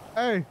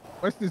 Hey,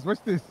 what's this?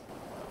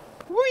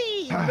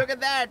 Whee! Look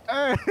at that.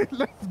 Hey,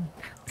 let's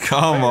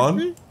Come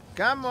on.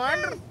 Come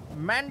on.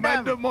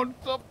 Mandem on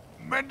top.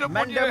 Mandem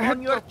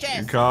on your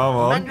chest. Come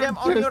on. Mandem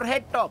on your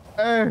head top.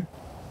 Hey,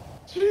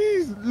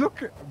 jeez, look,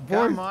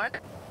 boys. Come on.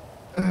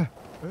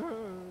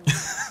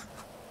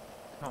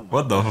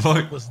 What the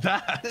fuck was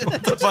that?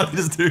 What the fuck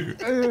is this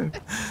dude?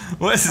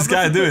 What is this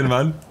guy doing,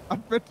 man? I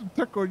bet to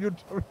tuck on you,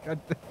 Tommy.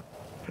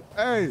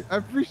 Hey, I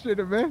appreciate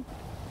it, man.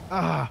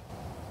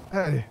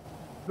 Hey,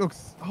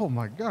 looks. Oh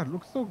my God,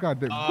 looks so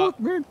goddamn good,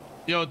 man.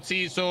 Yo,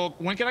 T. So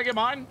when can I get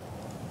mine?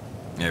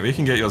 Yeah, we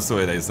can get your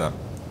sorted ASAP.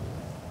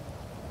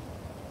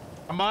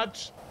 How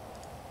much?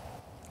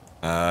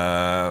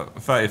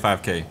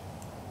 35k.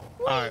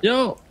 Alright.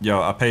 Yo,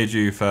 I paid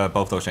you for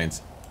both those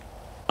chains.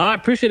 I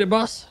appreciate it,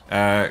 boss.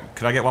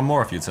 Could I get one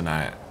more of you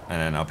tonight,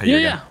 and then I'll pay you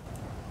again?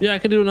 Yeah, I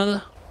can do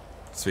another.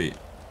 Sweet,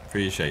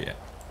 appreciate it.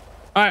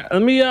 All right,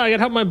 let me. I gotta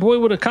help my boy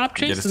with a cop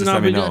chase, Yeah, just and then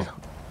I'll let me be know. good.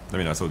 Let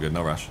me know. It's all good.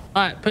 No rush.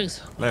 All right,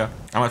 peace. Later.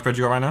 How much bread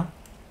you got right now?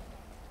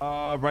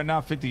 Right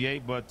now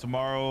 58, but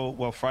tomorrow,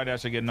 well, Friday I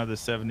should get another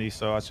 70,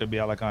 so I should be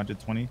at like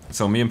 120.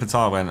 So me and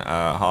Patar went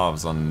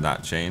halves on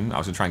that chain. I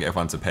was gonna try and get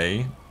everyone to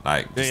pay,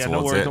 like just no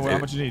towards worries, it. no worries. How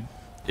much you need?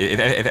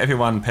 If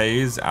everyone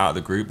pays out of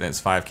the group, then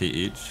it's 5k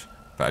each.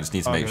 But I just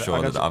need to make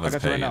sure that the others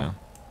pay. You know.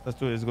 Let's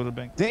do it. Let's go to the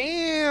bank.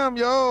 Damn,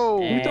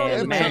 yo.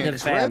 Hey, man,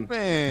 fam.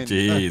 tripping.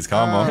 Jeez,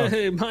 come on.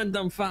 Hey, man,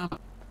 dumb fam.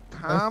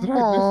 Come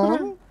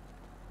on.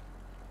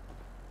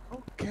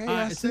 Okay,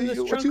 I it's see in this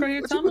you. trunk What right here,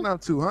 you Tommy? been up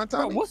to, huh,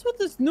 Tommy? Bro, what's with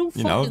this new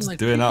fucking, You know, just like,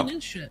 doing up peeking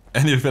in shit?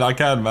 anything I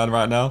can, man,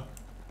 right now.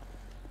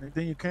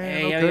 Anything you can.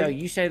 Hey, okay. yo,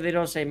 you say they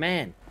don't say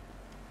man.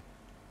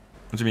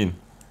 What do you mean?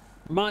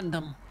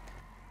 Mandem.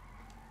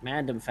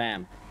 Mandem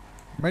fam.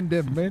 Man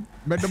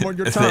them on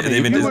your If tummy. they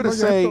even If you do- were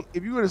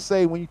to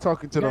say, which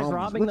one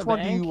robbing do the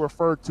you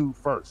refer to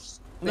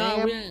first? No,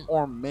 Fam we ain't.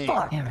 or man?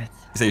 Damn it.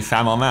 You say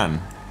fam or man?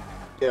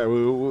 Yeah,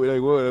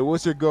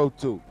 what's your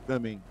go-to? I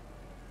mean,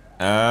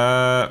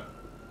 I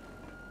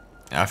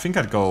think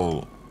I'd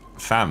go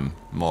fam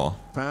more.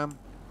 fam.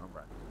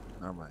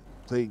 All right.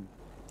 Please.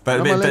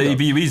 But Lingo.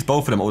 you use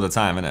both of them all the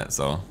time, innit?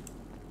 So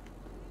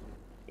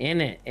In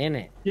it.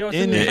 Yo,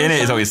 In in it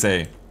is what we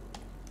say.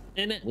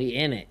 In it. We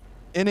in it.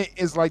 And it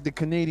is like the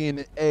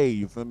Canadian A.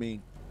 You feel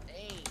me?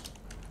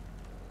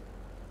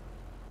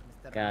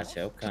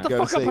 Gotcha. Okay. You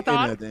gotta say in at the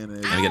end of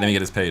the day. Let me get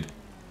this paid.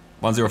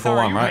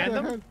 1041,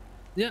 right?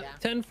 Yeah,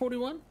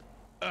 1041.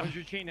 Where's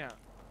your chain at?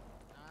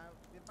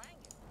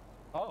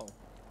 Oh.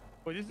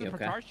 Wait, this is You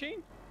okay? Patar's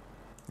chain?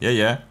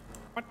 Yeah.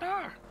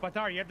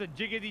 Patar, you have to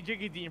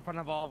jiggity in front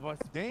of all of us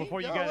Dean, before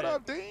you yo, get what it.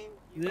 up, Dean?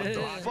 What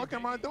the fuck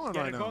am I doing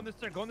right Go now? in the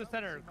center. Go in the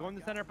center. Go in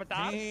the center,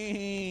 Patar.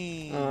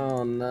 Dean.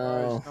 Oh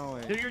no.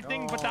 Do your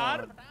thing,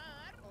 Patar.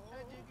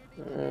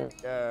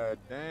 God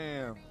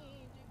damn.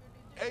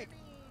 Hey.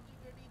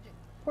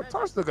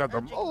 Patar still got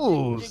the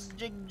moves.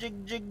 Jig.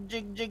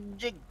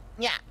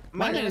 Yeah.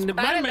 My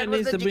man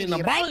needs to be in a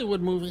Bollywood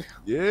movie.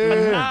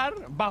 Yeah.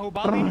 Patar,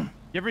 Bahubali.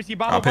 You ever see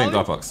Bahubali? I'll pay in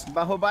glove box.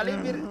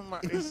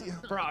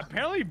 Bahubali. Bro,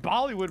 apparently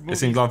Bollywood movies.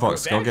 It's in glove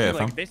box. they Go get it, actually,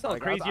 fam. like, they sell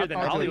crazier than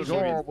I thought Hollywood your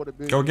jaw movies. would've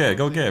been- Go get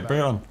it. Bring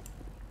it on.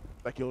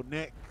 Like your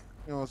neck.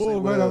 You know what I'm Oh,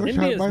 saying? man, I Well, wish I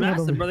had India's mine on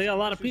massive, me. bro. They got a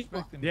lot of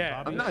people.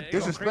 Yeah. I'm not they go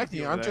disrespecting crazy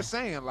you. over I'm there. just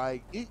saying,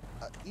 like, eat,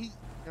 you know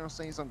what I'm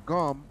saying, some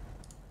gum.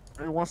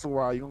 Every once in a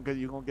while, you're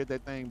gonna get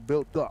that thing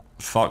built up.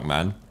 Fuck,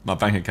 man. My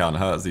bank account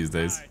hurts these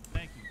days.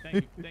 Thank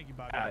you,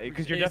 Bobby.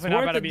 Because you're It's definitely not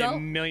worth about to it, be though.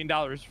 $1 million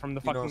from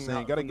the You know what I'm fucking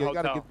saying? Gotta get,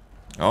 hotel.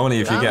 Only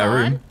if you get a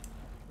room. You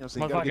know what I'm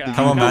saying? Gotta get the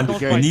Come on, man.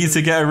 those You prices. need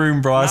to get a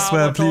room, bro. I Not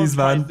swear, with those please,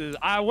 man. prices.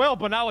 I will,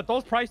 but not with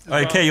those prices. bro.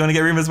 Okay, you want to get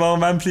a room as well,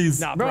 man?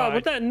 Please. Nah, Bro,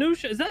 with that new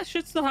shit, is that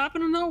shit still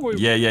happening though? Where,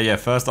 Yeah.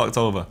 1st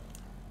October.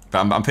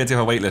 But I'm putting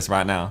her wait list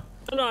right now.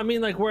 No, I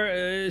mean like where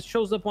it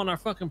shows up on our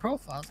fucking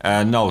profiles.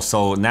 No,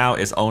 so now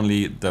it's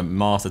only the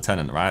master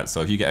tenant, right?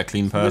 So if you get a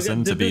clean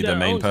person to be the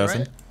main person.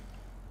 Right?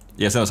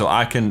 Yes, no, so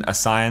I can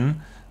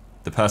assign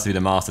the person to be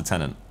the master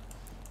tenant.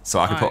 So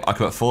I could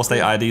put 4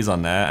 state IDs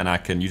on there,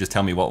 and you just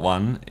tell me what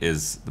one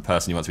is the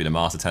person you want to be the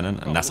master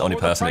tenant, and that's the only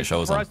person it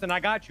shows on. Then I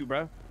got you,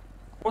 bro.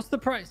 What's the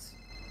price?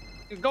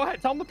 Go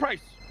ahead, tell him the price.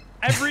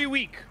 Every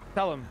week,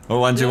 tell him. What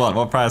one do you want?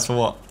 What price for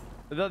what?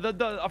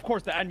 Of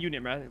course, the end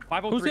unit, man.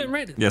 503. Who's getting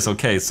rated? Yes,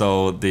 okay,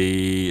 so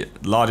the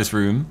largest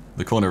room,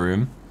 the corner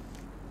room,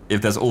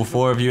 if there's all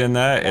 4 of you in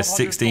there, it's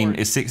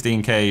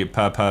 16k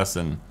per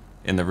person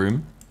in the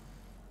room.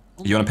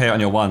 You want to pay it on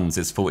your ones,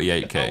 it's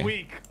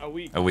 48k.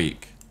 A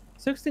week.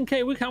 16k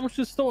a week. How much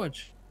is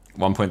storage?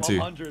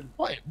 1.2.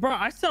 Wait, bro,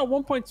 I sell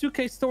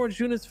 1.2k storage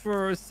units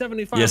for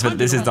 75. Yes, but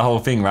this is the whole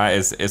thing, right?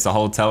 It's a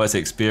hotel, it's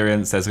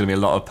experience. There's going to be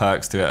a lot of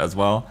perks to it as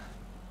well.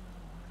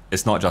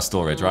 It's not just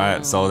storage,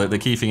 right? So the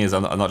key thing is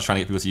I'm not trying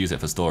to get people to use it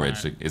for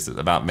storage. It's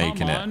about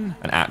making it an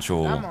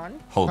actual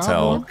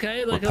hotel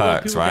with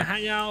perks, right?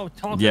 Hang out,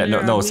 talk Yeah, in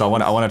there, no. So I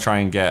meetings. want to try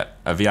and get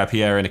a VIP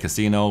area in a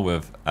casino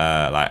with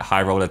like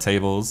high roller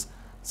tables,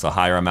 so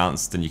higher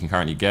amounts than you can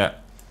currently get.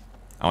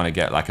 I want to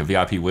get like a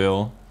VIP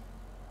wheel.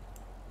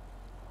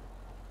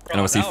 And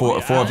obviously,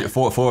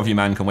 four of you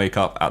man can wake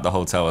up at the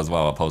hotel as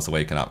well, opposed to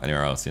waking up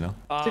anywhere else, you know.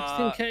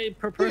 16k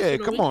per person. Yeah,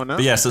 come on now.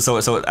 But yeah, so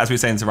as we were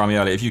saying to Rami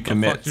earlier, if you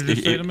commit, did you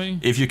say to me?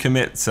 if you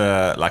commit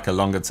to like a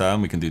longer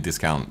term, we can do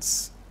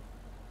discounts.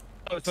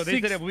 So they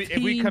said if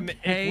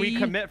we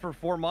commit for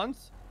 4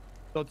 months,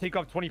 they'll take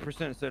off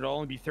 20%, so it'll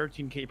only be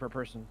 13k per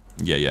person.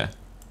 Yeah.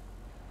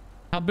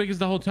 How big is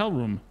the hotel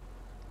room?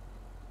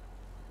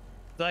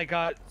 It's like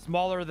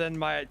smaller than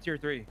my tier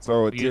 3.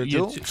 So tier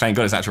 2? Thank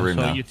God it's actual room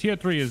so now. Your tier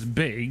 3 is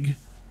big.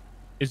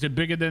 Is it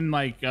bigger than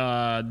like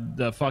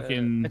the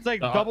fucking? It's like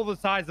double the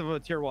size of a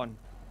tier 1.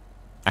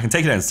 I can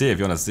take it and see it if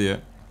you want to see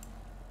it.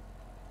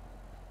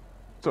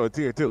 So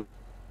tier 2.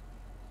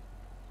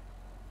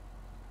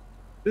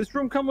 This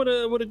room come with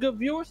a good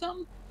view or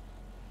something?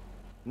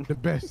 The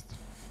best.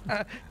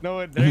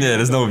 No,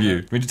 there's no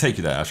view. We need to take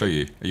you there. I'll show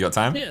you. You got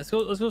time? Yeah, let's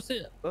go see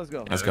it. Let's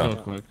go. Let's go. Real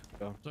quick.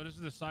 So this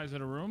is the size of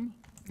the room?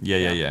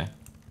 Yeah.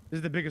 This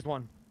is the biggest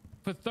one.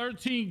 For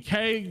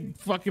 13K,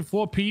 fucking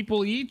 4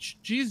 people each?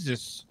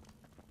 Jesus.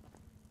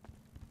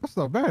 That's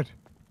not bad.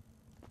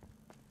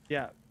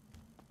 Yeah.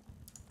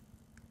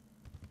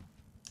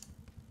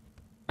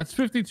 That's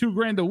 52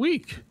 grand a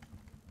week.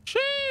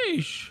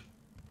 Sheesh.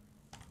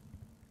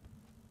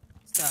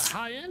 It's that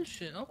high-end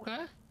shit.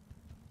 Okay.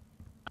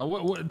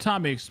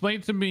 Tommy,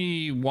 explain to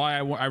me why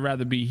I'd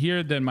rather be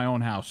here than my own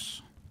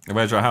house.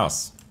 Where's your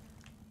house?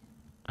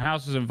 My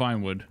house is in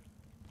Vinewood.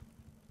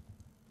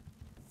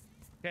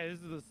 Okay,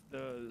 this is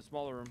the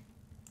smaller room.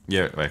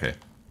 Yeah, okay.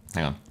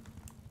 Hang on.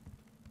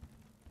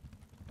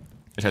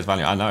 It has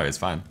value. I know, it's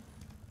fine. Do you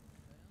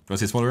want to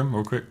see a smaller room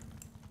real quick?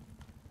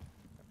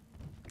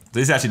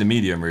 This is actually the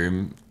medium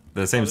room.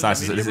 The same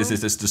size.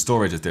 The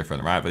storage is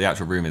different, right? But the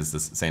actual room is the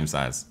same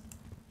size.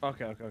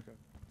 Okay.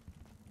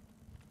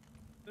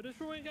 But this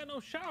room ain't got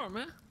no shower,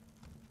 man.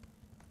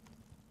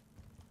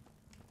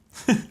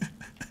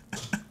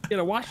 You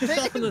gotta wash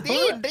yourself in the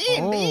toilet.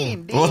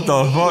 Dean, what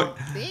the fuck?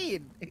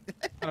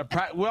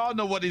 We all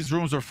know what these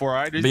rooms are for,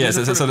 right? But yeah,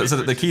 so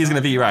the key is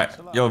gonna be right.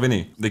 Yo,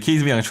 Vinny, the key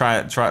is gonna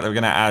try. We're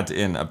gonna add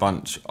in a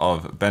bunch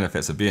of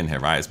benefits of being here,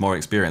 right? It's more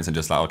experience than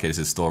just like, okay, this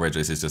is storage,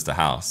 this is just a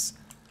house.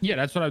 Yeah,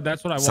 that's what I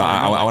want. So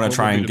I want to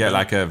try and get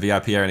like a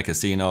VIP area in a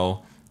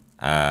casino,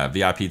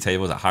 VIP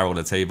tables at high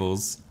roller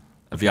tables,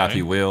 a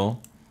VIP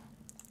wheel.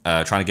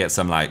 Trying to get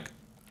some like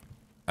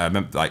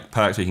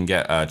perks where you can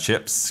get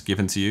chips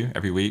given to you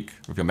every week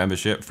with your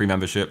membership, free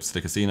memberships to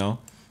the casino.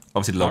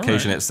 Obviously, the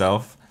location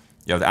itself.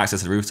 You have access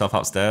to the rooftop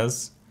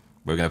upstairs.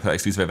 We're going to put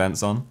exclusive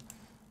events on.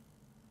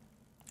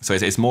 So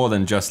it's more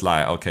than just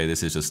like, okay,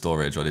 this is just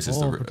storage or this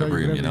is a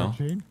room, you know?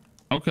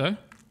 Okay.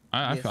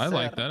 I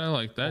like that. I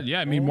like that.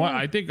 Yeah, I mean,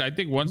 I think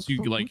once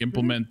you like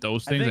implement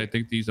those things, I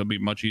think these will be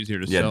much easier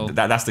to sell.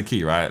 Yeah, that's the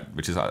key, right?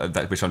 Which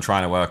I'm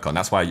trying to work on.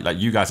 That's why like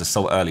you guys are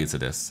so early to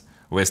this.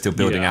 We're still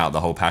building out the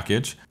whole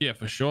package. Yeah,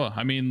 for sure.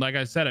 I mean, like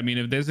I said,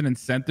 if there's an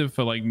incentive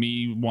for like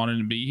me wanting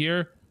to be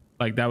here,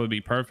 like that would be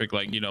perfect.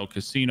 Like, you know,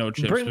 casino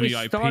chips, Bring me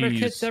VIPs. starter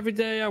kits every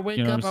day. I wake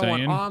up, I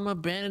want armor,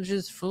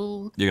 bandages,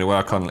 food. You're gonna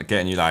work on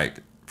getting you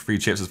like free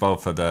chips as well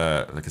for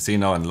the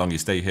casino, and the longer you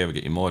stay here, we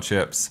get you more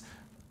chips.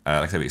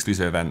 Like I said,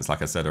 exclusive events,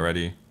 like I said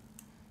already.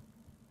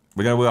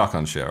 We're gonna work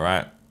on shit,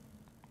 right?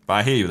 But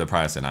I hear you with the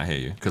pricing. I hear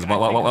you because if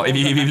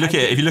you look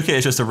at it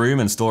as just a room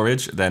and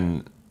storage,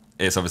 then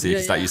it's obviously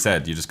just like you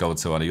said, you just go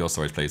to one of your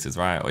storage places,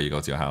 right? Or you go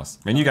to your house.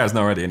 I mean, you guys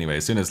know already anyway.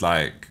 As soon as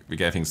like we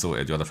get everything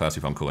sorted, you're the first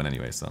people I'm calling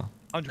anyway. So.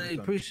 100%.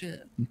 I appreciate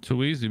it.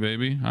 Too easy,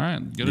 baby. All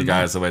right. You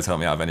guys always help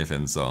me out of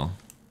anything, so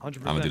 100%.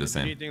 I'm gonna do the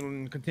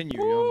same.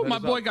 Continue. Ooh, my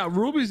boy got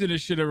rubies in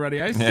his shit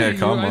already. I see you.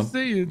 Come on. I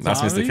see you, Tommy.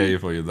 That's Mr. K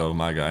for you though,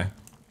 my guy.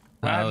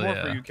 I have more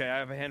for you, K. I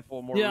have a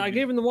handful more. Yeah, I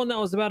gave him the one that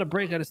was about to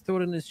break. I just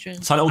threw it in his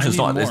chain. Silent auction's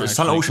not.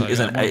 Silent auction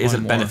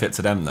isn't benefit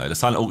to them though. The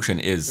silent auction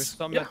is. There's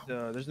some that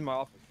there's in my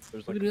office.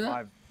 There's like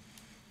 5.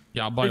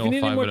 Yeah, I'll buy if all you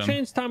need 5 any more of them.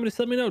 chains, Tommy, just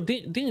let me know.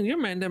 Dean, you're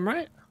man them,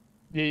 right?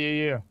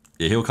 Yeah.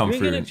 Yeah, he'll come you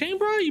through. You get a chain,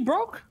 bro? You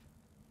broke?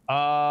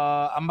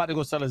 I'm about to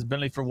go sell his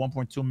Bentley for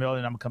 1.2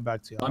 million. I'm gonna come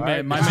back to you.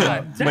 My man.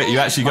 Wait, you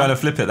actually gotta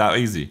flip it that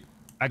easy?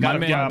 I got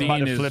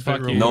to flip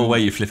it. No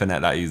way you flipping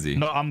that easy.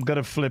 No, I'm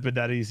gonna flip it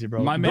that easy,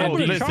 bro. My man,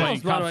 Dean listen, playing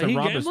cops and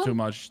robbers too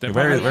much.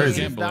 Where is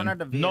he?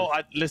 No,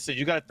 listen.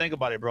 You gotta think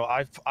about it, bro.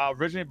 I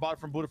originally bought it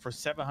from Buddha for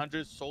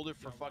 700, sold it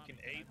for fucking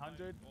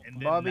 800, and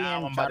then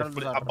now I'm about to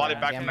flip. I bought it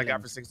back from that guy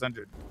for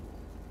 600.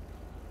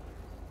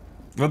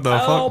 What the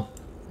fuck?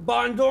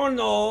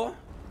 Buongiorno.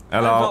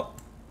 Hello.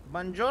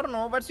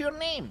 Buongiorno. What's your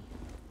name?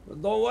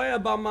 Don't worry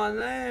about my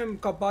name,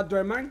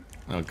 compadre, man.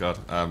 Oh god.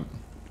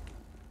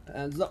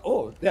 And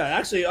yeah,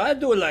 actually, I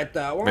do it like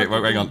that. Wait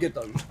on. Get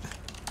them.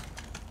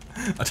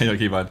 I'll change your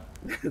keyboard.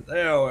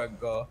 There we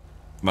go.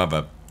 My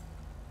bad.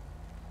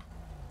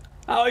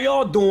 How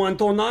y'all doing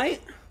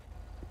tonight?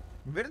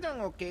 We're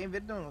doing okay.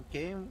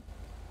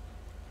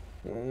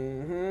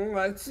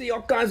 I see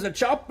all kinds of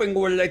shopping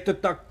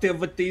related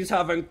activities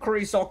have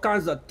increased all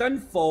kinds of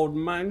tenfold,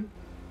 man.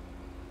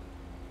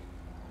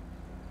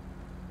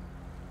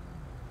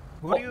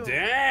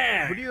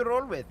 Damn! Who do you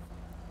roll with?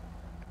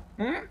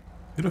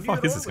 Who the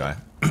fuck is this guy?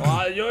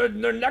 Your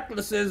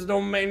necklaces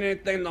don't mean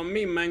anything to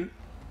me, man.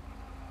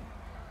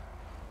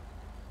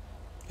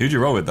 Who'd you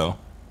roll with though?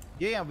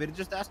 Yeah, we're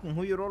just asking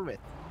who you roll with.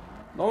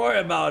 Don't worry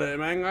about it,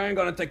 man. I ain't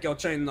gonna take your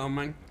chain though,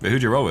 man. But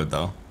who'd you roll with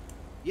though?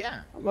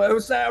 Yeah. Well, who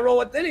say I roll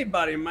with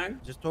anybody,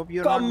 man? Just hope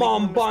you're Come not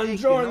on, making a mistake,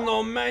 buongiorno, you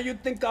know? man. You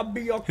think I'll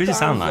be all Who's he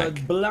sound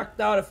like?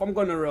 blacked out if I'm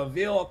gonna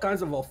reveal all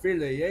kinds of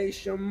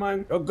affiliation,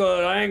 man? You're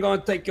good. I ain't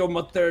gonna take your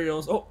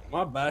materials. Oh,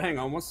 my bad. Hang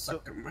on 1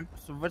 second, man.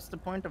 So what's the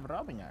point of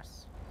robbing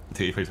us?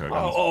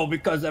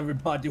 Because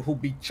everybody who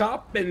be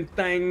chopping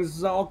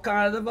things, all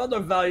kinds of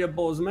other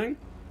valuables, man.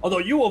 Although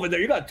you over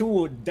there, you got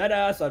 2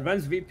 dead-ass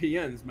advanced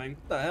VPNs, man.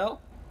 What the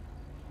hell?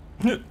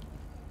 You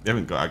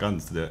haven't got our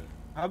guns to do it.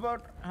 How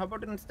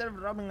about instead of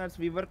robbing us,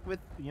 we work with,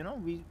 you know,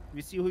 we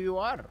see who you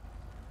are.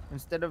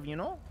 Instead of, you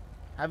know,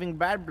 having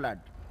bad blood.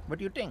 What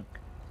do you think?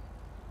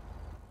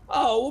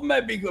 oh, we'll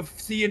maybe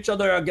see each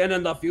other again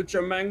in the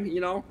future, man.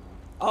 You know,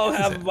 I'll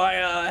have my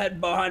head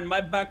behind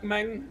my back,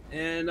 man,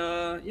 and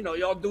you know,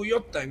 y'all do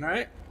your thing,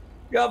 right?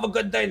 You have a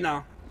good day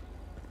now.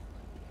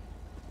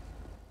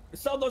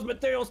 Sell those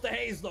materials to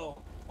Hayes,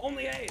 though.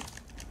 Only Hayes.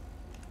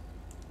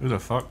 Who the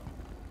fuck?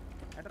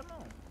 I don't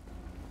know.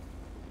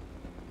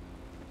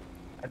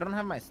 I don't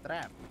have my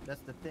strap.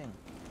 That's the thing.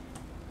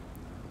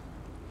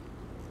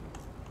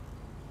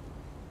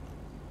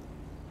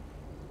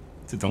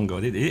 To Dongo.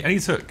 And he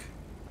took.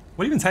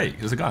 What did he even take?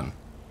 It was a gun.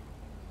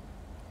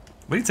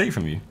 What did he take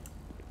from you?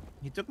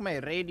 He took my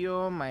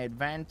radio, my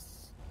advance.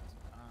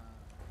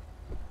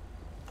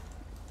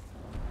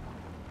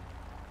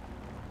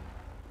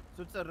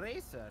 So it's a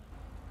racer.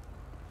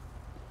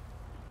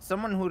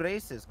 Someone who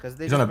races, because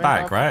they. He's on the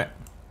back, right?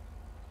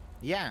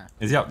 Yeah.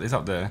 Is he up? He's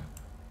up there.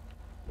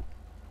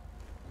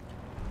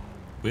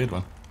 Weird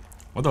one.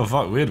 What the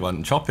fuck? Weird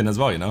one. Chopping as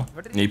well, you know.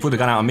 Yeah, you put the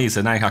gun out on me,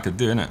 so now I could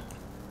do, innit?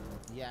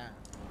 Yeah.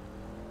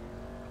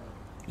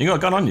 You got a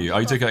gun on you? Oh,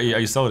 you took it.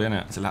 You sold it,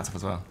 innit? It's a laptop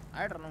as well.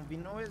 I don't know. We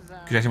know his.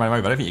 Could you actually move?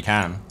 I don't think you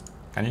can.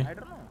 Can you? I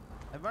don't know.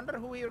 I wonder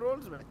who he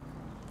rolls with.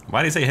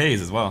 Why did he say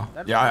Hayes as well?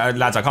 Yeah,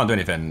 lads, I can't do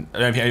anything. I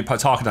don't think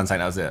Tarka done saying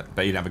that was it,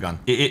 but he didn't have a gun.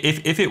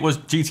 If it was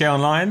GTA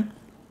Online,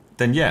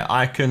 then yeah,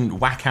 I can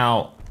whack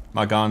out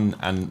my gun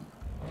and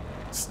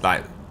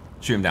like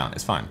shoot him down.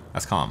 It's fine.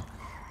 That's calm.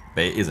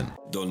 But it isn't.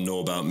 Don't know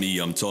about me,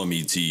 I'm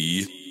Tommy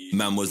T.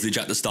 Man was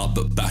legit at the start,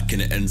 but back in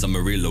the ends, I'm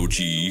a real OG.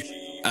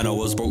 And I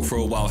was broke for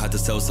a while, had to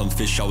sell some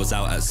fish, I was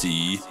out at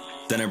sea.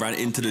 Then I ran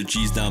into the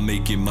G's, now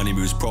making money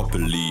moves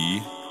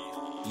properly.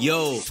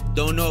 Yo,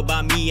 don't know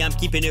about me, I'm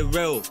keeping it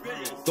real.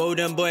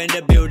 Golden boy in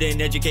the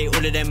building, educate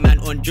all of them man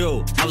on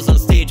drill. I was on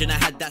stage and I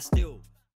had that still.